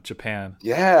next one. Japan.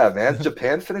 Yeah, man.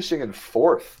 Japan finishing in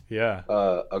fourth. Yeah.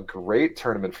 A great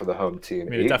tournament for the home team. I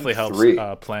mean, it definitely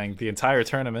helps playing the entire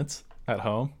tournament at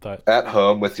home. But at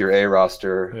home with your A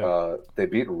roster, they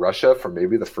beat Russia for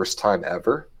maybe the first time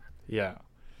ever. Yeah.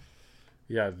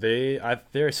 Yeah,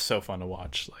 they're so fun to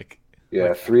watch.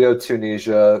 3-0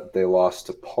 Tunisia. They lost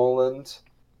to Poland.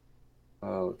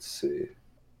 Let's see.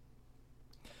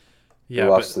 Yeah, they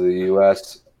lost to the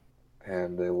U.S.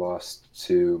 and they lost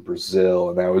to Brazil,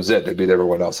 and that was it. They beat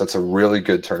everyone else. That's a really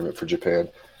good tournament for Japan.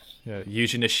 Yeah,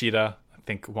 Yuji Nishida, I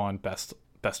think, won best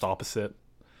opposite.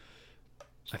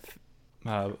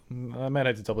 I might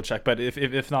have to double check, but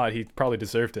if not, he probably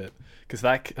deserved it because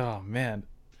oh man,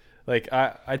 I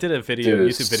did a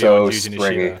YouTube video on Yuji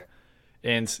Nishida,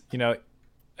 and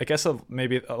I guess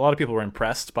maybe a lot of people were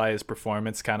impressed by his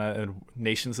performance, kind of in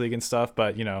Nations League and stuff,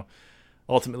 but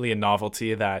ultimately a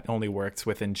novelty that only worked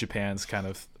within Japan's kind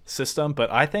of system.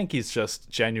 But I think he's just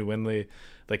genuinely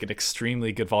an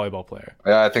extremely good volleyball player.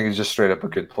 Yeah, I think he's just straight up a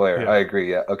good player. Yeah. I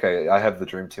agree. Yeah. Okay. I have the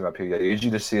dream team up here. Yeah.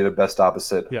 Yuji Nishida, best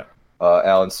opposite. Yeah.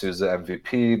 Alan Souza,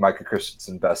 MVP. Micah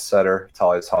Christensen, best setter.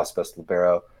 Talius Haas, best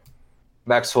libero.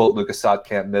 Max Holt, Lucas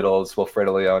Sotkamp, middles.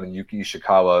 Wilfredo Leon, and Yuki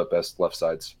Ishikawa, best left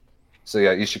sides. So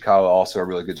yeah, Ishikawa also a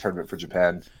really good tournament for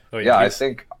Japan. Oh, yeah, I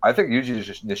think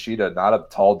Yuji Nishida, not a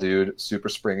tall dude, super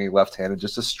springy, left-handed,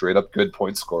 just a straight up good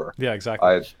point scorer. Yeah,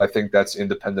 exactly. I think that's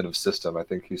independent of system. I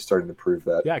think he's starting to prove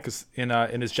that. Yeah, because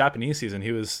in his Japanese season,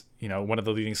 he was one of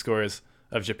the leading scorers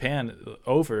of Japan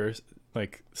over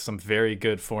some very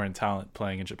good foreign talent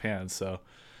playing in Japan. So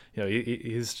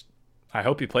he's. I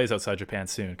hope he plays outside Japan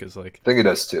soon because I think he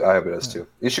does too. I hope he does too.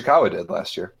 Ishikawa did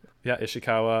last year. Yeah,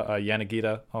 Ishikawa,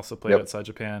 Yanagita also played outside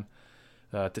Japan.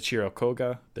 Tachiro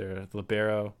Koga, their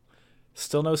libero.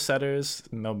 Still no setters,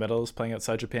 no middles playing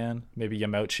outside Japan. Maybe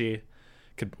Yamauchi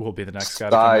will be the next guy.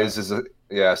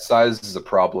 Size is a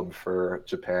problem for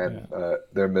Japan. Yeah.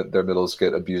 Their middles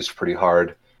get abused pretty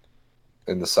hard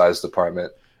in the size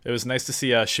department. It was nice to see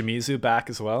Shimizu back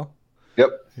as well.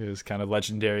 Yep, he was kind of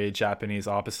legendary Japanese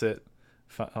opposite.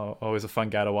 Always a fun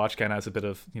guy to watch. Kind of has a bit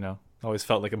of always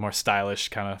felt like a more stylish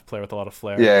kind of player with a lot of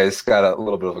flair. Yeah, he's got a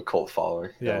little bit of a cult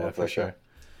following. Yeah, for sure.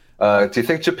 Do you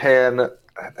think Japan,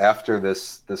 after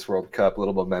this World Cup, a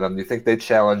little momentum, do you think they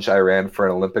challenge Iran for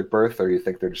an Olympic berth, or do you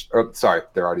think they're just? Oh, sorry,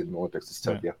 they're already in the Olympics. It's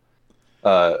Tokyo.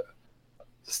 Yeah.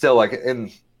 Still,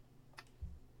 in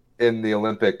the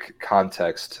Olympic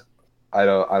context, I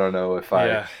don't know if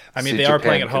I mean, they are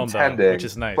playing at home though, which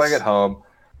is nice. Playing at home.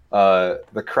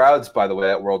 The crowds, by the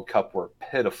way, at World Cup were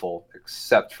pitiful,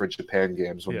 except for Japan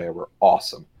games when they were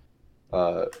awesome.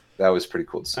 That was pretty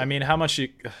cool to see. I mean,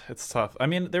 it's tough. I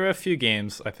mean, there were a few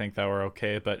games I think that were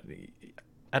okay, but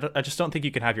I just don't think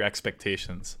you can have your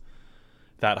expectations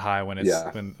that high when it's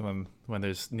when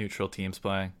there's neutral teams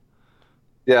playing.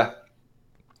 Yeah.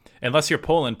 Unless you're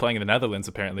Poland playing in the Netherlands,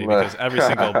 apparently, because every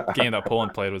single game that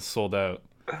Poland played was sold out.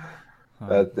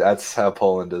 That's how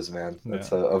Poland is, man.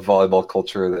 That's a volleyball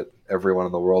culture that everyone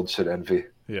in the world should envy.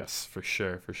 Yes, for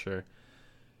sure.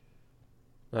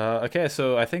 Okay,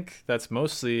 so I think that's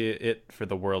mostly it for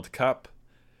the World Cup.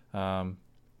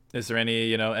 Is there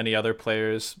any other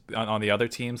players on the other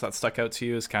teams that stuck out to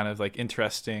you as kind of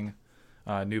interesting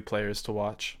new players to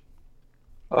watch?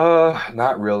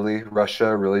 Not really.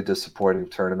 Russia, really disappointing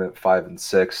tournament, 5 and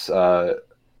 6.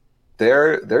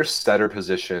 Their setter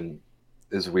position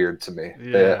is weird to me.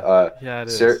 It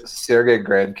is. Sergei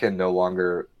Grankin no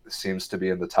longer seems to be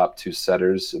in the top 2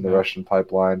 setters in the Russian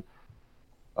pipeline.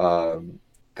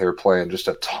 They were playing just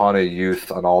a ton of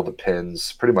youth on all the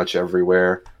pins, pretty much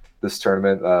everywhere this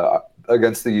tournament.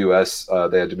 Against the U.S.,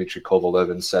 they had Dmitry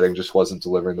Kovalev in setting, just wasn't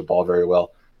delivering the ball very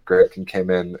well. Grankin came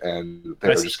in, and they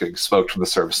were just getting smoked from the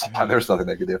service line. There was nothing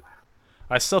they could do.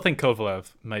 I still think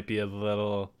Kovalev might be a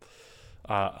little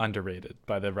underrated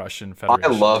by the Russian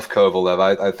Federation. I love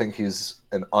Kovalev. I think he's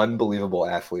an unbelievable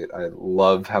athlete. I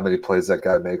love how many plays that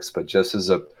guy makes, but just as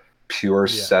a pure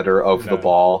setter of the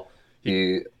ball,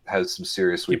 he has some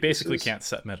serious weaknesses. He basically can't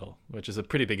set middle, which is a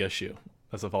pretty big issue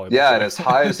as a volleyball player. And as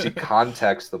high as he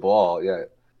contacts the ball,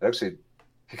 actually,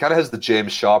 he kind of has the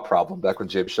James Shaw problem. Back when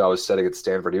James Shaw was setting at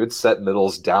Stanford, he would set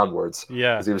middles downwards.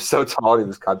 Yeah, because he was so tall and he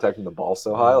was contacting the ball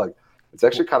so high. It's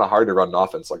actually kind of hard to run an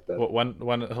offense like that.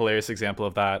 One hilarious example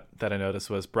of that I noticed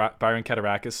was Byron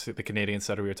Katarakis, the Canadian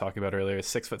setter we were talking about earlier, is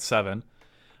 6'7",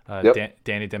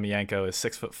 Danny Demienko is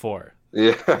 6'4".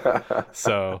 Yeah.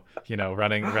 So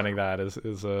running that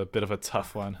is a bit of a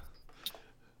tough one.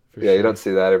 Yeah, sure. You don't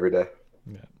see that every day.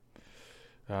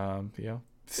 Yeah.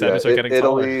 Centers are getting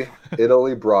taller.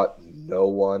 Italy brought no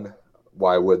one.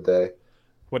 Why would they?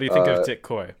 What do you think of Dick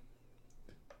Coy?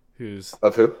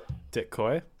 Of who? Dick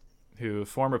Coy, who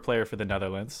former player for the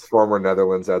Netherlands. Former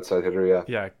Netherlands outside hitter, yeah.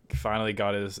 Yeah, finally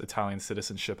got his Italian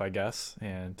citizenship, I guess,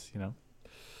 and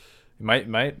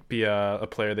might be a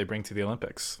player they bring to the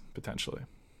Olympics potentially.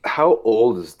 How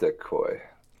old is Dick Coy?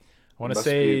 I want to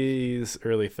say he's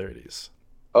early 30s.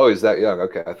 Oh, he's that young.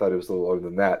 Okay, I thought he was a little older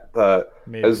than that.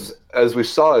 As we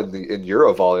saw in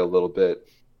Eurovolley a little bit,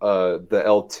 the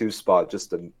L2 spot,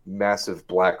 just a massive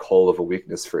black hole of a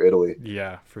weakness for Italy.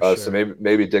 Yeah, for sure. So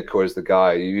maybe Dick Coy's the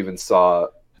guy. You even saw.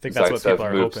 I think that's what people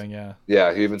are hoping. Yeah.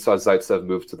 Yeah, you even saw Zaitsev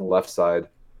move to the left side.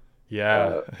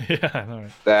 Yeah, yeah, I know.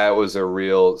 That was a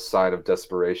real sign of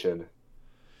desperation.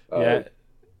 Yeah,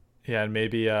 and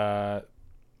maybe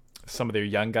some of their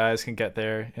young guys can get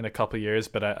there in a couple of years,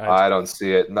 but I don't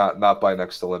see it. Not by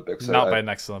next Olympics. By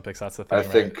next Olympics. That's the thing. I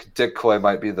think Dick Coy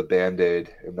might be the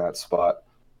Band-Aid in that spot.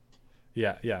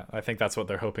 Yeah. I think that's what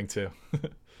they're hoping to.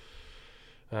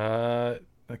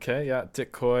 Okay, yeah.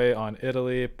 Dick Coy on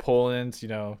Italy, Poland.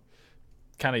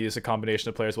 Kind of use a combination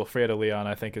of players. Well, Fredo Leon,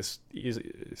 I think is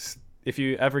if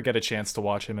you ever get a chance to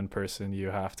watch him in person, you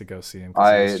have to go see him.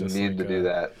 I need to do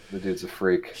that. The dude's a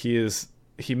freak.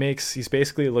 He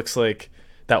basically looks like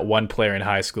that one player in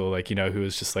high school, who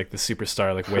was just like the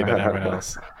superstar, like way better than everyone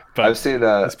else. But I've seen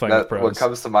what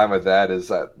comes to mind with that is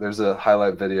that there's a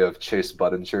highlight video of Chase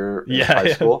Budinger in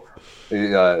high school.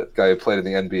 The guy who played in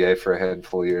the NBA for a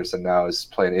handful of years and now is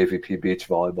playing AVP beach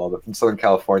volleyball. But from Southern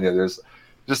California, there's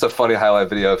just a funny highlight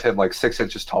video of him like 6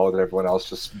 inches taller than everyone else,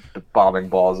 just bombing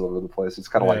balls all over the place. It's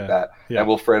kind of like that. Yeah. And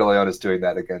Wilfredo Leon is doing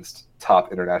that against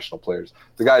top international players.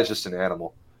 The guy is just an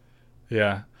animal.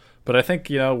 Yeah. But I think,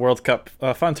 World Cup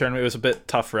fun tournament, it was a bit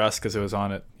tough for us because it was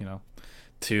on at,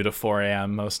 2 to 4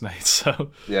 a.m. most nights.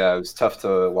 So yeah, it was tough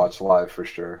to watch live for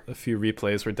sure. A few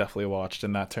replays were definitely watched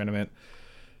in that tournament.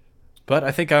 But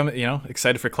I think I'm,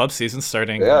 excited for club season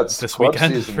starting this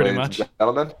weekend, season, pretty much.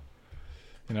 Gentlemen.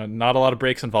 Not a lot of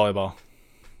breaks in volleyball.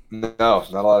 No,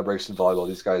 not a lot of breaks in volleyball.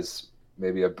 These guys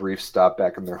maybe a brief stop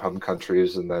back in their home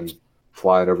countries and then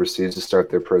flying overseas to start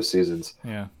their pro seasons.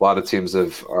 Yeah, a lot of teams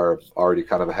are already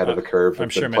kind of ahead of the curve. I'm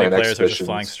sure many players are just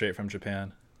flying straight from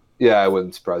Japan. Yeah, it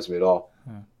wouldn't surprise me at all.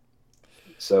 Huh.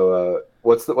 So,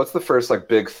 what's the first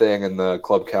big thing in the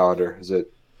club calendar? Is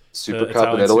it Super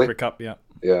Cup in Italy? Super Cup, yeah.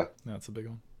 Yeah, that's a big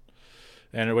one,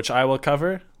 and which I will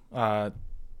cover.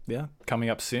 Coming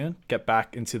up soon. Get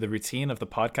back into the routine of the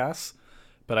podcast.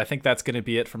 But I think that's going to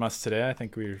be it from us today. I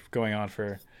think we're going on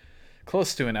for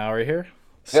close to an hour here.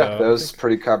 So that was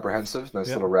pretty comprehensive. Nice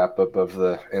little wrap up of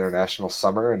the international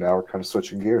summer, and now we're kind of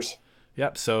switching gears.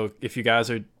 Yep. So if you guys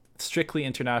are strictly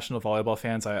international volleyball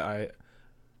fans, I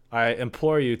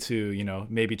implore you to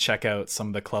maybe check out some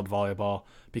of the club volleyball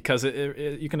because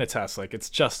you can attest it's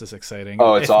just as exciting.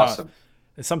 Oh, it's awesome.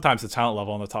 Sometimes the talent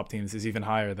level on the top teams is even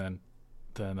higher than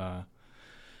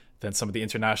some of the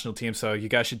international teams. So you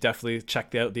guys should definitely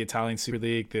check out the Italian Super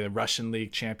League, the Russian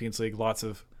League, Champions League. Lots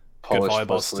of Polish good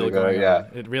volleyball still going on.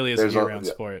 It really is a year-round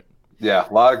sport. Yeah,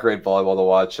 a lot of great volleyball to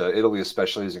watch. Italy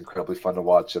especially is incredibly fun to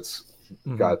watch. It's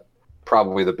got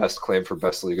probably the best claim for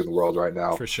best league in the world right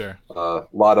now. For sure. A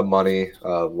lot of money,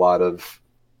 a lot of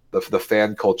the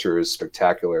fan culture is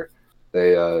spectacular.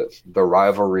 The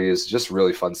rivalry is just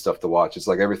really fun stuff to watch. It's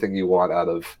like everything you want out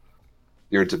of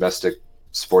your domestic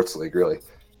sports league, really.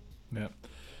 Yeah.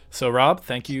 So Rob,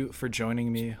 thank you for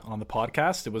joining me on the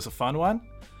podcast. It was a fun one.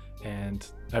 And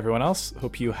everyone else,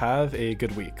 hope you have a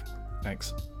good week.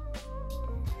 Thanks.